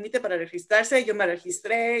fecha del límite para registrarse. Yo me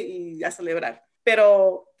registré y a celebrar.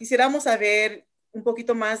 Pero quisiéramos saber un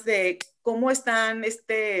poquito más de cómo están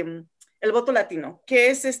el voto latino. ¿Qué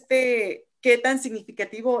es qué tan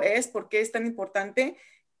significativo es? ¿Por qué es tan importante?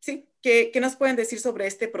 Sí, ¿qué nos pueden decir sobre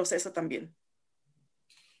este proceso también?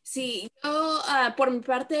 Sí, yo por mi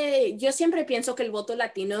parte, yo siempre pienso que el voto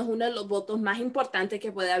latino es uno de los votos más importantes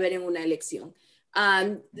que puede haber en una elección.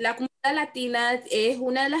 La comunidad latina es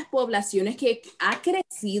una de las poblaciones que ha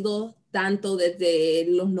crecido tanto desde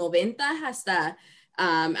los 90 hasta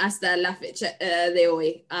la fecha de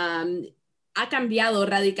hoy. Ha cambiado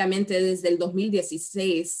radicalmente desde el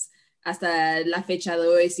 2016 hasta la fecha de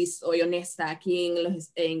hoy, si soy honesta, aquí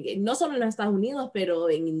no solo en los Estados Unidos, pero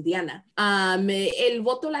en Indiana. El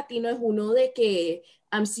voto latino es uno de que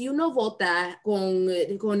si uno vota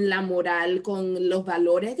con la moral, con los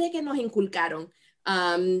valores de que nos inculcaron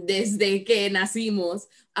desde que nacimos,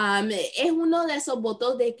 es uno de esos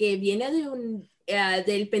votos de que viene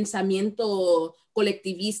del pensamiento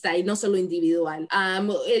colectivista y no solo individual.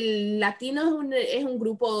 El latino es un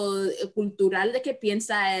grupo cultural de que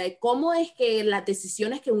piensa cómo es que las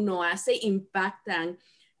decisiones que uno hace impactan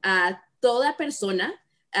a toda persona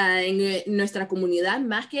en nuestra comunidad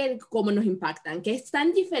más que cómo nos impactan, que es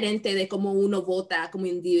tan diferente de cómo uno vota como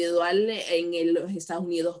individual en los Estados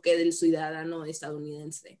Unidos que del ciudadano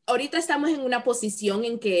estadounidense. Ahorita estamos en una posición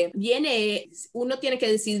en que uno tiene que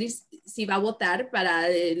decidir si va a votar para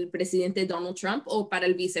el presidente Donald Trump o para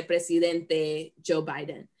el vicepresidente Joe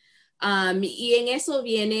Biden. Y en eso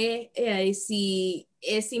viene si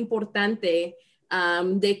es importante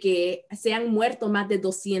de que se han muerto más de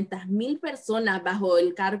 200,000 personas bajo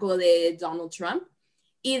el cargo de Donald Trump.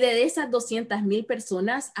 Y de esas 200,000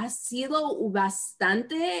 personas ha sido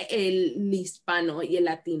bastante el hispano y el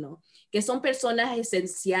latino, que son personas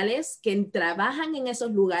esenciales que trabajan en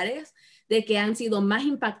esos lugares de que han sido más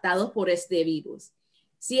impactados por este virus.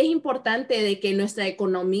 Sí es importante de que nuestra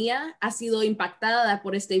economía ha sido impactada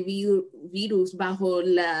por este virus bajo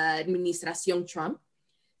la administración Trump.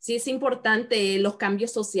 Sí es importante los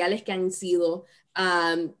cambios sociales que han sido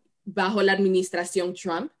bajo la administración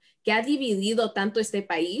Trump, que ha dividido tanto este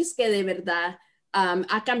país que de verdad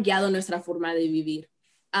ha cambiado nuestra forma de vivir.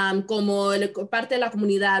 Como parte de la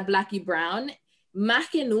comunidad Black y Brown, más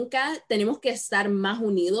que nunca tenemos que estar más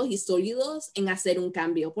unidos y sólidos en hacer un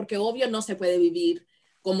cambio, porque obvio no se puede vivir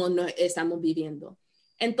como estamos viviendo.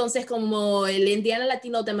 Entonces, como el Indiana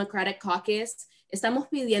Latino Democratic Caucus, estamos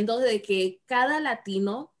pidiendo de que cada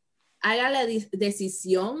latino haga la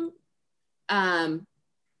decisión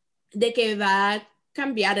de que va a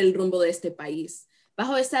cambiar el rumbo de este país.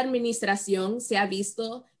 Bajo esta administración se ha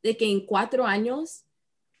visto de que en 4 años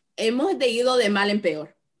hemos ido de mal en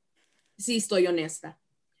peor, si estoy honesta.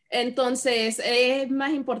 Entonces, es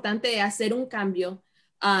más importante hacer un cambio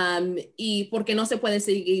y porque no se puede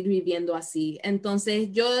seguir viviendo así. Entonces,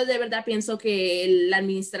 yo de verdad pienso que la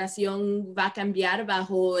administración va a cambiar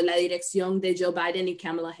bajo la dirección de Joe Biden y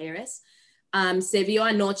Kamala Harris. Se vio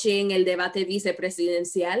anoche en el debate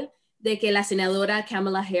vicepresidencial de que la senadora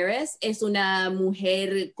Kamala Harris es una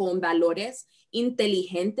mujer con valores,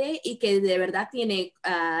 inteligente y que de verdad tiene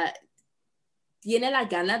las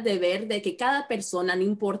ganas de ver de que cada persona, no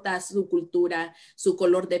importa su cultura, su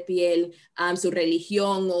color de piel, su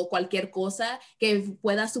religión o cualquier cosa, que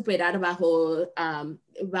pueda superar bajo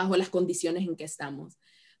las condiciones en que estamos.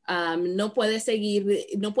 No puede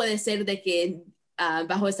ser de que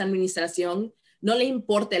bajo esta administración no le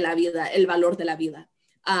importe la vida, el valor de la vida.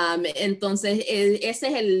 Entonces, ese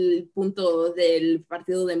es el punto del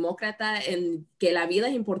Partido Demócrata, en que la vida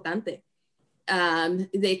es importante.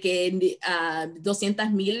 De que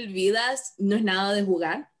 200,000 vidas no es nada de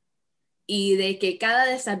jugar y de que cada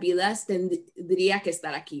de esas vidas tendría que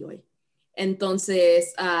estar aquí hoy.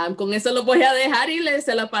 Entonces, con eso lo voy a dejar y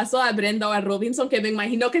se lo paso a Brenda o a Robinson, que me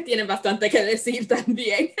imagino que tienen bastante que decir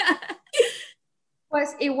también.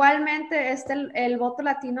 Pues igualmente el voto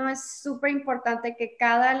latino es súper importante, que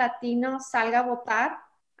cada latino salga a votar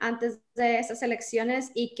antes de esas elecciones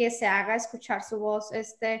y que se haga escuchar su voz.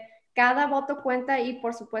 Cada voto cuenta y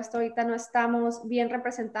por supuesto ahorita no estamos bien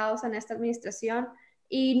representados en esta administración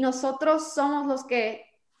y nosotros somos los que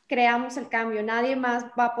creamos el cambio. Nadie más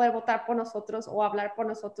va a poder votar por nosotros o hablar por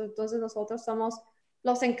nosotros. Entonces nosotros somos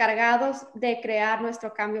los encargados de crear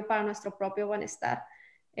nuestro cambio para nuestro propio bienestar.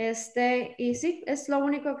 Y sí, es lo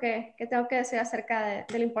único que tengo que decir acerca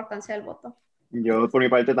de la importancia del voto. Yo, por mi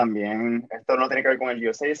parte, también, esto no tiene que ver con el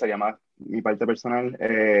USA, sería más mi parte personal,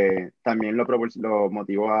 también lo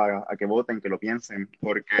motivo a que voten, que lo piensen,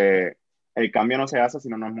 porque el cambio no se hace si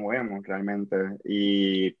no nos movemos realmente.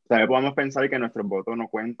 Y tal vez podamos pensar que nuestros votos no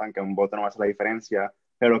cuentan, que un voto no va a hacer la diferencia,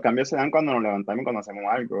 pero los cambios se dan cuando nos levantamos y cuando hacemos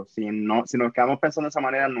algo. Si nos quedamos pensando de esa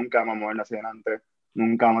manera, nunca vamos a movernos hacia adelante,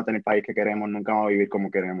 nunca vamos a tener el país que queremos, nunca vamos a vivir como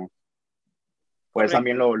queremos. Pues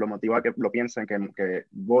también lo motiva a que lo piensen, que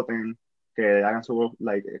voten, que hagan su voz,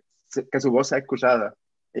 que su voz sea escuchada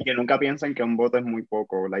y que nunca piensen que un voto es muy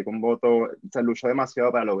poco. Un voto, se luchó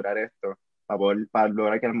demasiado para lograr esto, para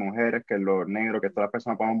lograr que las mujeres, que los negros, que todas las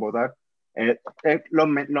personas puedan votar. Lo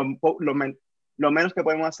menos que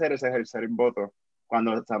podemos hacer es ejercer el voto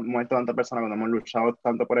cuando hemos muerto tantas personas, cuando hemos luchado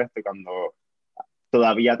tanto por esto y cuando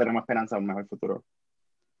todavía tenemos esperanza de un mejor futuro.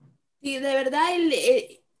 Sí, de verdad,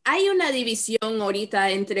 hay una división ahorita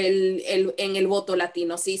en el voto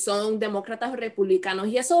latino, si son demócratas o republicanos,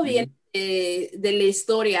 y eso viene de la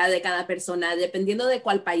historia de cada persona, dependiendo de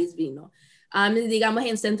cuál país vino. Digamos,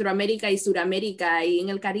 en Centroamérica y Suramérica y en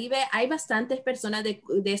el Caribe, hay bastantes personas de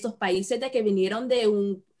estos países de que vinieron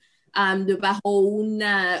bajo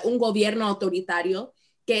un gobierno autoritario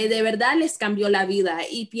que de verdad les cambió la vida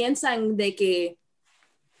y piensan de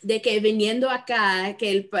que viniendo acá, que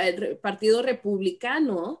el Partido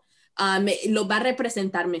Republicano lo va a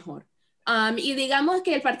representar mejor. Y digamos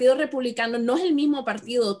que el Partido Republicano no es el mismo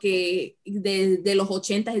partido que de los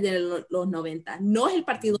 80 y de los 90. No es el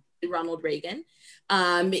partido de Ronald Reagan.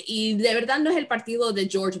 Y de verdad no es el partido de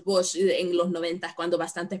George Bush en los 90, cuando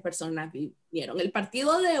bastantes personas vinieron. El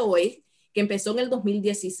partido de hoy, que empezó en el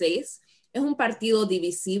 2016, es un partido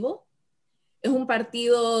divisivo, es un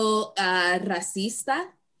partido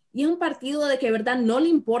racista, y es un partido de que de verdad no le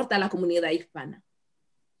importa a la comunidad hispana.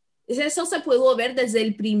 Eso se pudo ver desde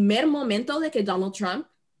el primer momento de que Donald Trump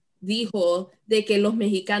dijo de que los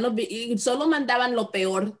mexicanos solo mandaban lo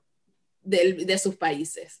peor de sus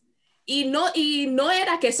países. Y no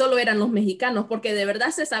era que solo eran los mexicanos, porque de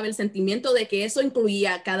verdad se sabe el sentimiento de que eso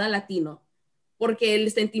incluía a cada latino. Porque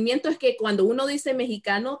el sentimiento es que cuando uno dice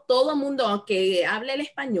mexicano, todo el mundo, aunque hable el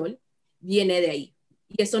español, viene de ahí.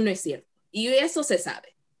 Y eso no es cierto. Y eso se sabe.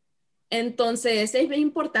 Entonces, es bien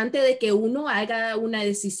importante de que uno haga una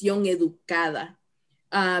decisión educada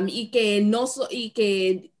y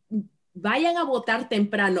que vayan a votar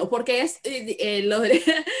temprano, porque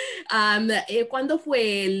cuando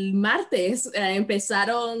fue el martes,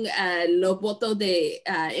 empezaron los votos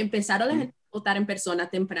empezaron la gente a votar en persona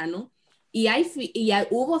temprano y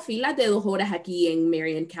hubo filas de 2 horas aquí en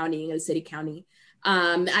Marion County, en el City County.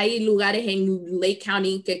 Hay lugares en Lake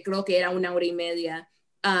County que creo que era 1 hora y media.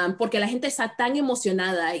 porque la gente está tan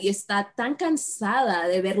emocionada y está tan cansada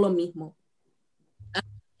de ver lo mismo.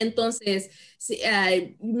 Entonces, sí,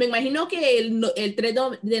 me imagino que el 3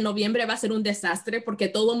 de noviembre va a ser un desastre porque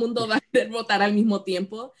todo el mundo va a querer votar al mismo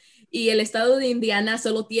tiempo y el estado de Indiana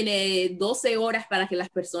solo tiene 12 horas para que las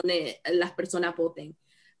personas voten.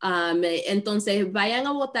 Entonces, vayan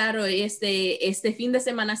a votar este fin de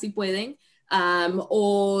semana si pueden, van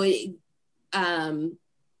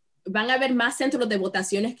a haber más centros de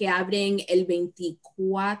votaciones que abren el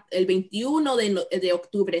 21 de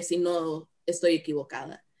octubre, si no estoy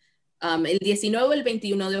equivocada. El 19 o el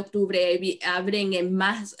 21 de octubre abren en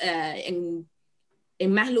más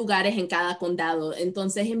lugares en cada condado.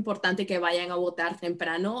 Entonces es importante que vayan a votar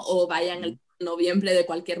temprano o vayan el noviembre de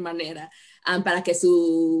cualquier manera para que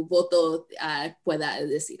su voto pueda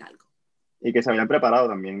decir algo. Y que se habían preparado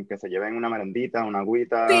también, que se lleven una merendita, una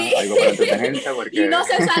agüita, sí. algo para entretenerse. Porque... Y no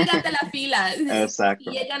se salgan de la fila. Exacto.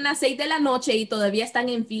 Si llegan a las 6 de la noche y todavía están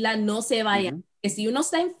en fila, no se vayan. Que si uno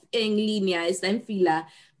está en línea, está en fila,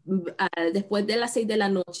 después de las 6 de la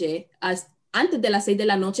noche, antes de las 6 de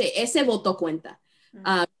la noche, ese voto cuenta.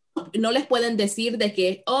 No les pueden decir de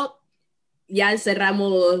que, ya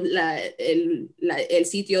cerramos el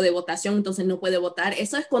sitio de votación, entonces no puede votar.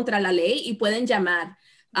 Eso es contra la ley y pueden llamar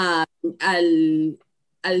al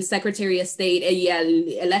Secretary of State y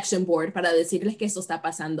al Election Board para decirles que eso está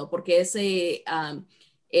pasando, porque ese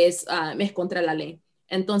es contra la ley.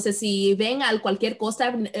 Entonces, si ven cualquier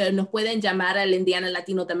cosa, nos pueden llamar al Indiana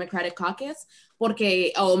Latino Democratic Caucus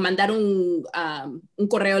o mandar un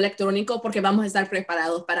correo electrónico porque vamos a estar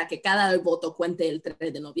preparados para que cada voto cuente el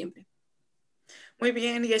 3 de noviembre. Muy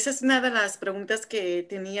bien, y esa es una de las preguntas que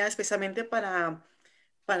tenía especialmente para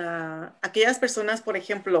aquellas personas, por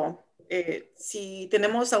ejemplo, si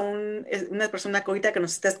tenemos a una persona que ahorita que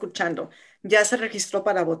nos está escuchando, ya se registró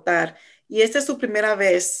para votar y esta es su primera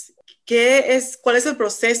vez, ¿cuál es el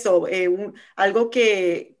proceso? Algo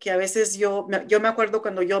que a veces yo me acuerdo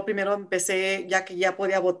cuando yo primero empecé, ya que ya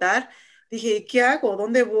podía votar, dije, ¿qué hago?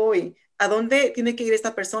 ¿Dónde voy? ¿A dónde tiene que ir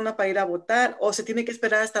esta persona para ir a votar? ¿O se tiene que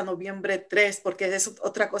esperar hasta noviembre 3? Porque es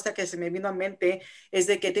otra cosa que se me vino a mente, es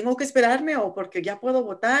de que tengo que esperarme o porque ya puedo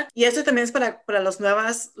votar. Y eso también es para las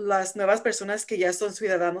nuevas personas que ya son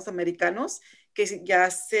ciudadanos americanos, que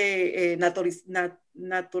ya se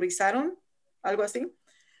naturalizaron, algo así.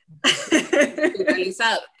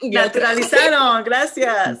 Naturalizaron,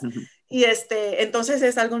 gracias. Y entonces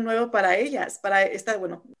es algo nuevo para ellas,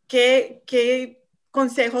 ¿qué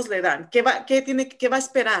consejos le dan? ¿Qué va a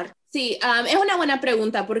esperar? Sí, es una buena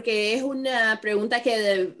pregunta porque es una pregunta que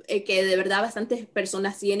de verdad bastantes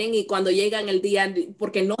personas tienen y cuando llegan el día,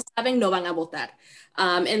 porque no saben, no van a votar.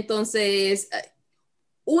 Entonces,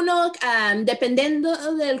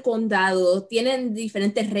 dependiendo del condado, tienen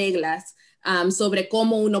diferentes reglas sobre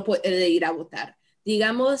cómo uno puede ir a votar.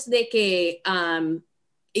 Digamos de que...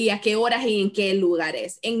 y a qué horas y en qué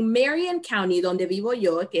lugares. En Marion County, donde vivo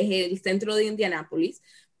yo, que es el centro de Indianápolis,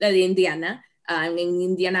 de Indiana, en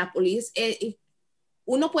Indianápolis,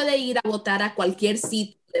 uno puede ir a votar a cualquier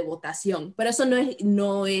sitio de votación, pero eso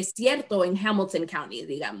no es cierto en Hamilton County,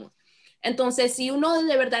 digamos. Entonces, si uno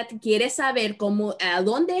de verdad quiere saber a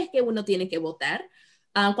dónde es que uno tiene que votar,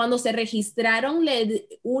 cuando se registraron, el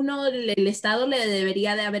Estado le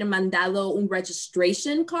debería de haber mandado un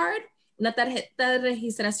registration card, una tarjeta de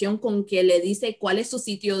registración con que le dice cuál es su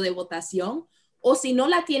sitio de votación, o si no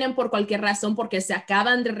la tienen por cualquier razón porque se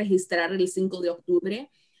acaban de registrar el 5 de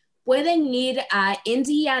octubre, pueden ir a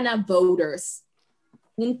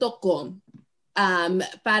indianavoters.com.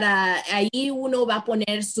 Para ahí uno va a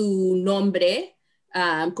poner su nombre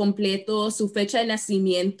completo, su fecha de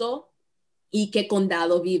nacimiento y qué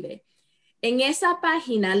condado vive. En esa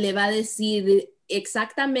página le va a decir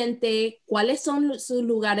exactamente cuáles son sus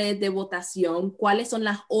lugares de votación, cuáles son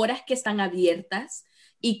las horas que están abiertas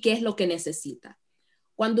y qué es lo que necesita.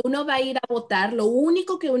 Cuando uno va a ir a votar, lo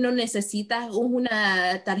único que uno necesita es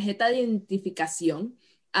una tarjeta de identificación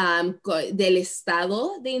del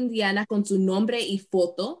estado de Indiana con su nombre y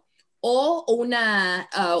foto o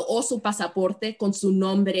su pasaporte con su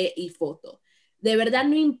nombre y foto. De verdad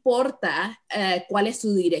no importa cuál es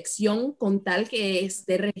su dirección con tal que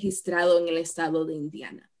esté registrado en el estado de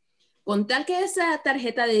Indiana. Con tal que esa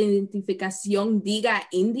tarjeta de identificación diga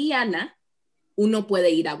Indiana, uno puede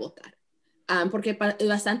ir a votar. Porque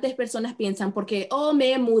bastantes personas piensan, porque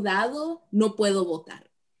me he mudado, no puedo votar.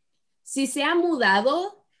 Si se ha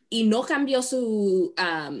mudado y no cambió su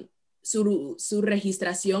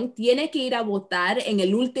registración, tiene que ir a votar en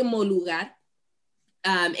el último lugar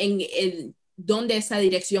donde esa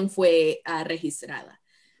dirección fue registrada.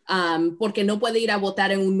 porque no puede ir a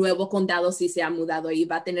votar en un nuevo condado si se ha mudado y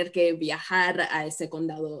va a tener que viajar a ese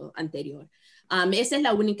condado anterior. Esa es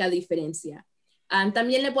la única diferencia.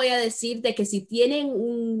 También les voy a decir de que si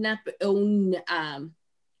tienen a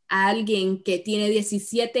alguien que tiene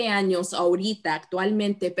 17 años ahorita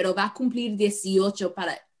actualmente, pero va a cumplir 18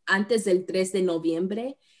 antes del 3 de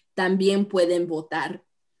noviembre, también pueden votar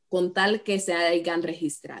con tal que se hayan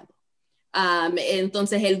registrado.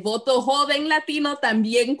 Entonces el voto joven latino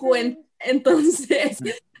también cuenta. Entonces,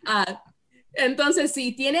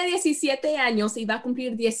 si tiene 17 años y va a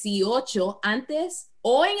cumplir 18 antes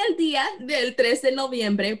o en el día del 3 de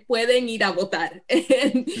noviembre, pueden ir a votar.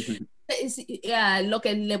 Lo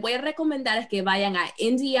que les voy a recomendar es que vayan a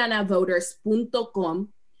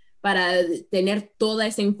indianavoters.com para tener toda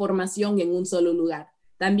esa información en un solo lugar.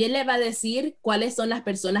 También le va a decir cuáles son las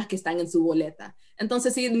personas que están en su boleta.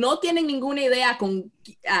 Entonces, si no tienen ninguna idea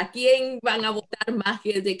a quién van a votar más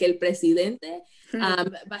que el presidente,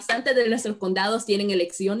 bastante de nuestros condados tienen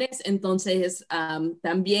elecciones, entonces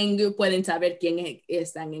también pueden saber quiénes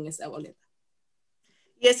están en esa boleta.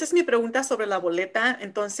 Y esta es mi pregunta sobre la boleta.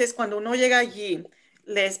 Entonces, cuando uno llega allí,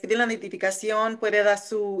 les piden la identificación, puede dar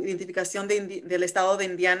su identificación del estado de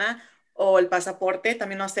Indiana o el pasaporte,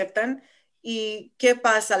 también lo aceptan. ¿Y qué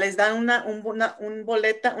pasa? ¿Les dan un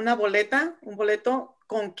boleto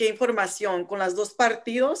con qué información? ¿Con los dos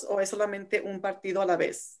partidos o es solamente un partido a la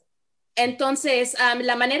vez? Entonces,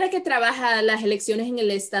 la manera que trabaja las elecciones en el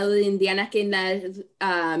estado de Indiana, que en la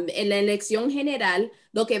elección general,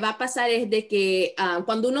 lo que va a pasar es de que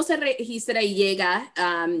cuando uno se registra y llega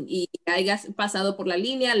y haya pasado por la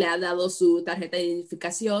línea, le ha dado su tarjeta de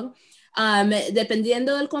identificación,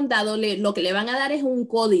 dependiendo del condado, lo que le van a dar es un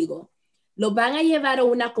código. Lo van a llevar a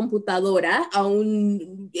una computadora, a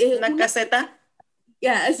una caseta.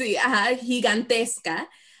 Sí, gigantesca.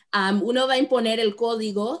 Uno va a imponer el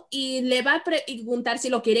código y le va a preguntar si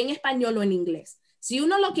lo quiere en español o en inglés. Si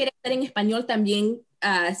uno lo quiere hacer en español, también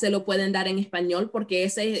se lo pueden dar en español porque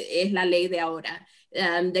esa es la ley de ahora,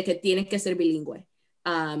 de que tiene que ser bilingüe.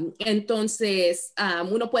 Entonces,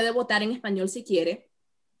 uno puede votar en español si quiere.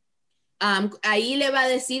 Ahí le va a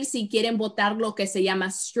decir si quieren votar lo que se llama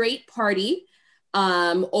straight party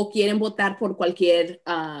o quieren votar por cualquier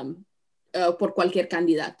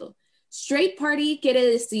candidato. Straight party quiere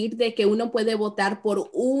decir de que uno puede votar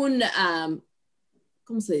por un,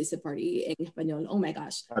 ¿cómo se dice party en español? Oh my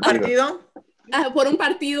gosh. ¿Partido? Por un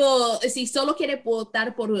partido, si solo quiere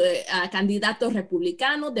votar por candidatos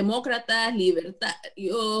republicanos, demócratas,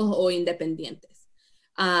 libertarios o independientes.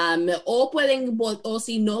 O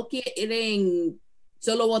si no quieren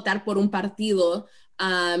solo votar por un partido,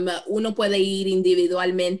 uno puede ir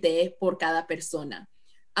individualmente por cada persona.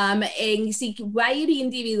 Si va a ir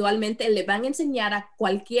individualmente, le van a enseñar a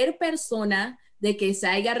cualquier persona de que se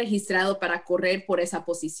haya registrado para correr por esa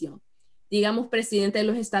posición. Digamos, presidente de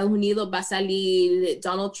los Estados Unidos, va a salir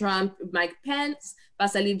Donald Trump, Mike Pence, va a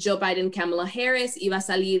salir Joe Biden, Kamala Harris, y va a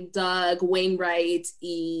salir Doug Wainwright,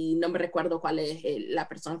 y no me recuerdo cuál es la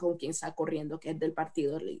persona con quien está corriendo, que es del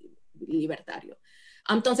Partido Libertario.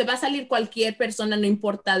 Entonces va a salir cualquier persona, no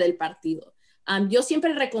importa del partido. Yo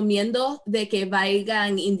siempre recomiendo de que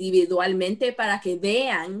vayan individualmente para que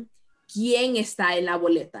vean quién está en la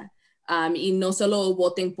boleta y no solo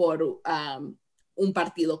voten por un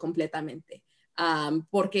partido completamente.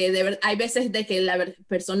 Porque hay veces de que las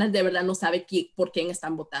personas de verdad no saben por quién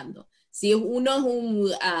están votando. Si uno es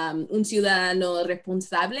un ciudadano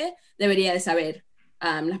responsable, debería de saber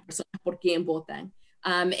las personas por quién votan.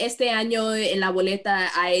 Este año en la boleta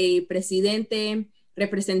hay presidente,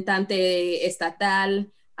 representante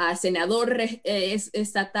estatal, senador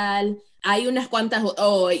estatal. Hay unas cuantas,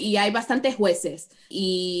 y hay bastantes jueces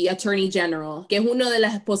y attorney general, que es una de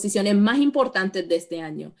las posiciones más importantes de este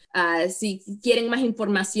año. Si quieren más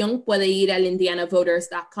información, puede ir al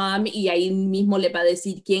indianavoters.com y ahí mismo le va a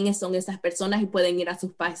decir quiénes son esas personas y pueden ir a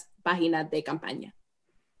sus páginas de campaña.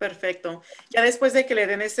 Perfecto. Ya después de que le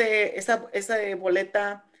den esa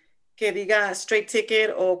boleta que diga straight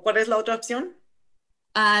ticket, o ¿cuál es la otra opción?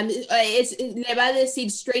 Le va a decir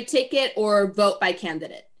straight ticket or vote by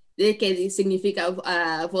candidate, que significa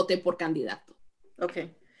vote por candidato. Ok.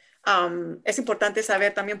 Es importante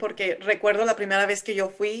saber también porque recuerdo la primera vez que yo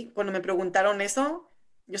fui, cuando me preguntaron eso,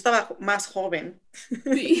 yo estaba más joven.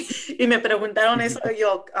 Sí. Y me preguntaron eso, y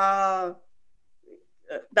yo,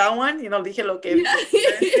 that one, y no dije lo que...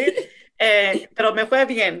 Yeah. Pero me fue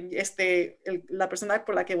bien. La persona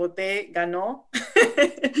por la que voté ganó.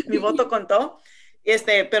 Mi voto contó.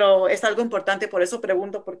 Pero es algo importante, por eso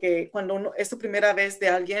pregunto, porque cuando es tu primera vez de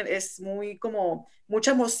alguien, es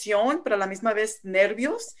mucha emoción, pero a la misma vez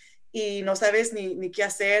nervios, y no sabes ni qué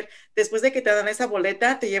hacer. Después de que te dan esa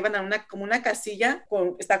boleta, te llevan a como una casilla,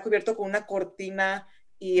 está cubierto con una cortina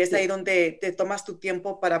y es ahí donde te tomas tu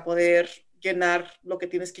tiempo para poder llenar lo que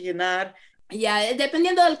tienes que llenar. Ya,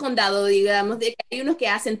 dependiendo del condado, digamos, de que hay unos que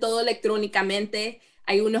hacen todo electrónicamente,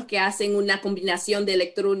 hay unos que hacen una combinación de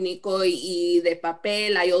electrónico y de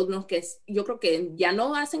papel, hay otros que yo creo que ya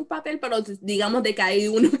no hacen papel, pero digamos de que hay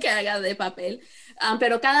uno que haga de papel.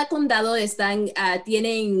 Pero cada condado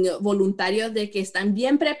tienen voluntarios de que están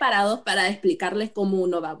bien preparados para explicarles cómo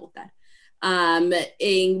uno va a votar.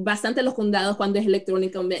 En bastante los condados, cuando es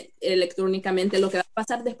electrónicamente, lo que va a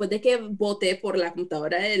pasar después de que vote por la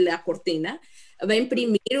computadora de la cortina, va a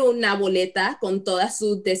imprimir una boleta con todas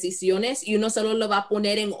sus decisiones y uno solo lo va a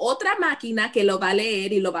poner en otra máquina que lo va a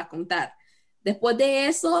leer y lo va a contar. Después de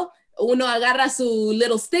eso, uno agarra su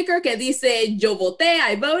little sticker que dice yo voté,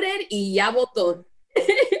 I voted, y ya votó.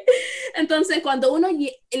 Entonces,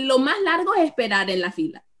 lo más largo es esperar en la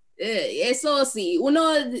fila. Eso sí,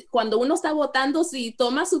 cuando uno está votando, si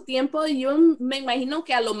toma su tiempo, yo me imagino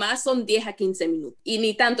que a lo más son 10 a 15 minutos. Y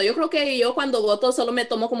ni tanto, yo creo que yo cuando voto solo me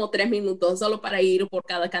tomo como 3 minutos, solo para ir por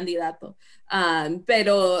cada candidato.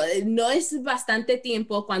 Pero no es bastante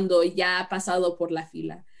tiempo cuando ya ha pasado por la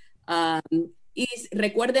fila. Y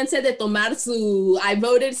recuérdense de tomar su I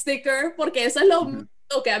voted sticker, porque eso es lo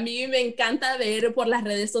que a mí me encanta ver por las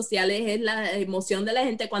redes sociales, es la emoción de la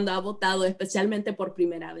gente cuando ha votado, especialmente por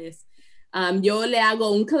primera vez. Yo le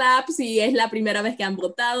hago un clap si es la primera vez que han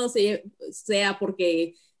votado, sea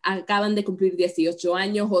porque acaban de cumplir 18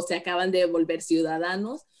 años o se acaban de volver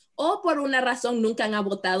ciudadanos, o por una razón nunca han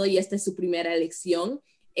votado y esta es su primera elección.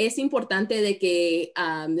 Es importante de que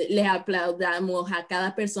les aplaudamos a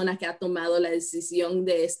cada persona que ha tomado la decisión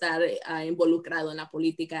de estar involucrado en la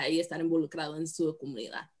política y estar involucrado en su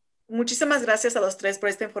comunidad. Muchísimas gracias a los tres por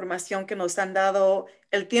esta información que nos han dado.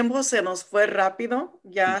 El tiempo se nos fue rápido,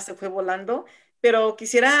 ya se fue volando, pero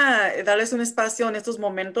quisiera darles un espacio en estos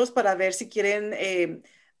momentos para ver si quieren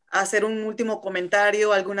hacer un último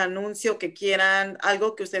comentario, algún anuncio que quieran,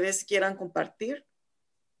 algo que ustedes quieran compartir.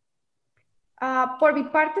 Por mi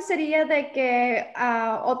parte sería de que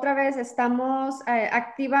otra vez estamos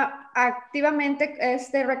activamente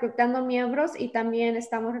reclutando miembros y también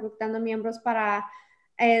estamos reclutando miembros para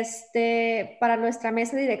nuestra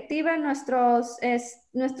mesa directiva. Nuestros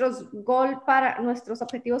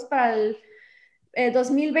objetivos para el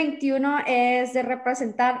 2021 es de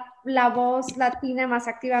representar la voz latina más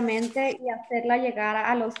activamente y hacerla llegar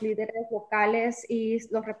a los líderes locales y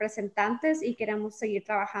los representantes, y queremos seguir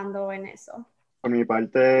trabajando en eso. Por mi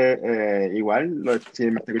parte, igual,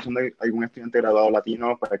 si me está escuchando algún estudiante graduado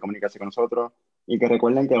latino, puede comunicarse con nosotros y que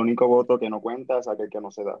recuerden que el único voto que no cuenta es aquel que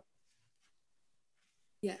no se da.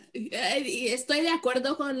 Yeah. Estoy de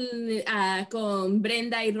acuerdo con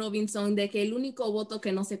Brenda y Robinson de que el único voto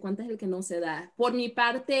que no se cuenta es el que no se da. Por mi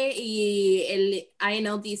parte y el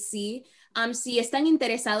INLDC, si están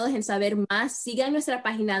interesados en saber más, sigan nuestra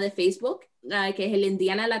página de Facebook, que es el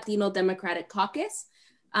Indiana Latino Democratic Caucus.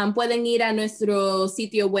 Pueden ir a nuestro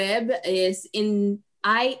sitio web, es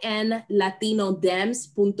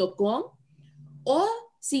inlatinodems.com, o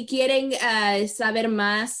si quieren saber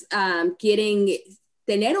más, quieren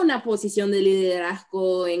tener una posición de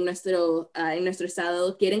liderazgo en nuestro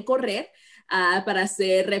estado, quieren correr para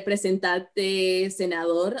ser representante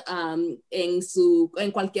senador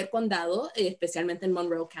en cualquier condado, especialmente en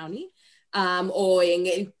Monroe County, o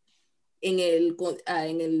en el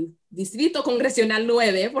distrito congresional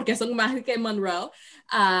 9, porque son más que Monroe,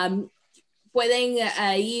 pueden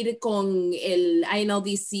ir con el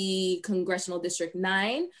INLDC Congressional District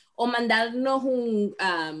 9 o mandarnos un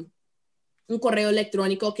correo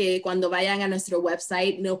electrónico que cuando vayan a nuestro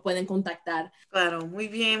website nos pueden contactar. Claro, muy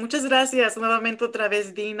bien. Muchas gracias nuevamente otra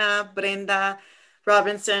vez, Dina, Brenda,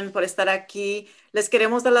 Robinson, por estar aquí. Les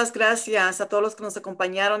queremos dar las gracias a todos los que nos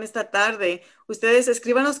acompañaron esta tarde. Ustedes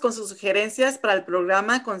escríbanos con sus sugerencias para el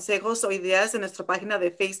programa, consejos o ideas en nuestra página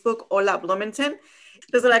de Facebook. Hola, Bloomington.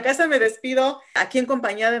 Desde la casa me despido aquí en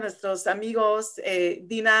compañía de nuestros amigos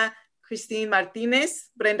Dina Christine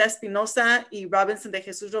Martínez, Brenda Espinosa y Robinson de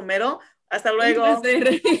Jesús Romero. Hasta luego.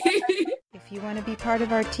 If you want to be part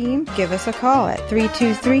of our team, give us a call at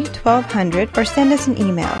 323-1200 or send us an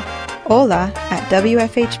email,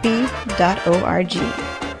 hola@wfhb.org.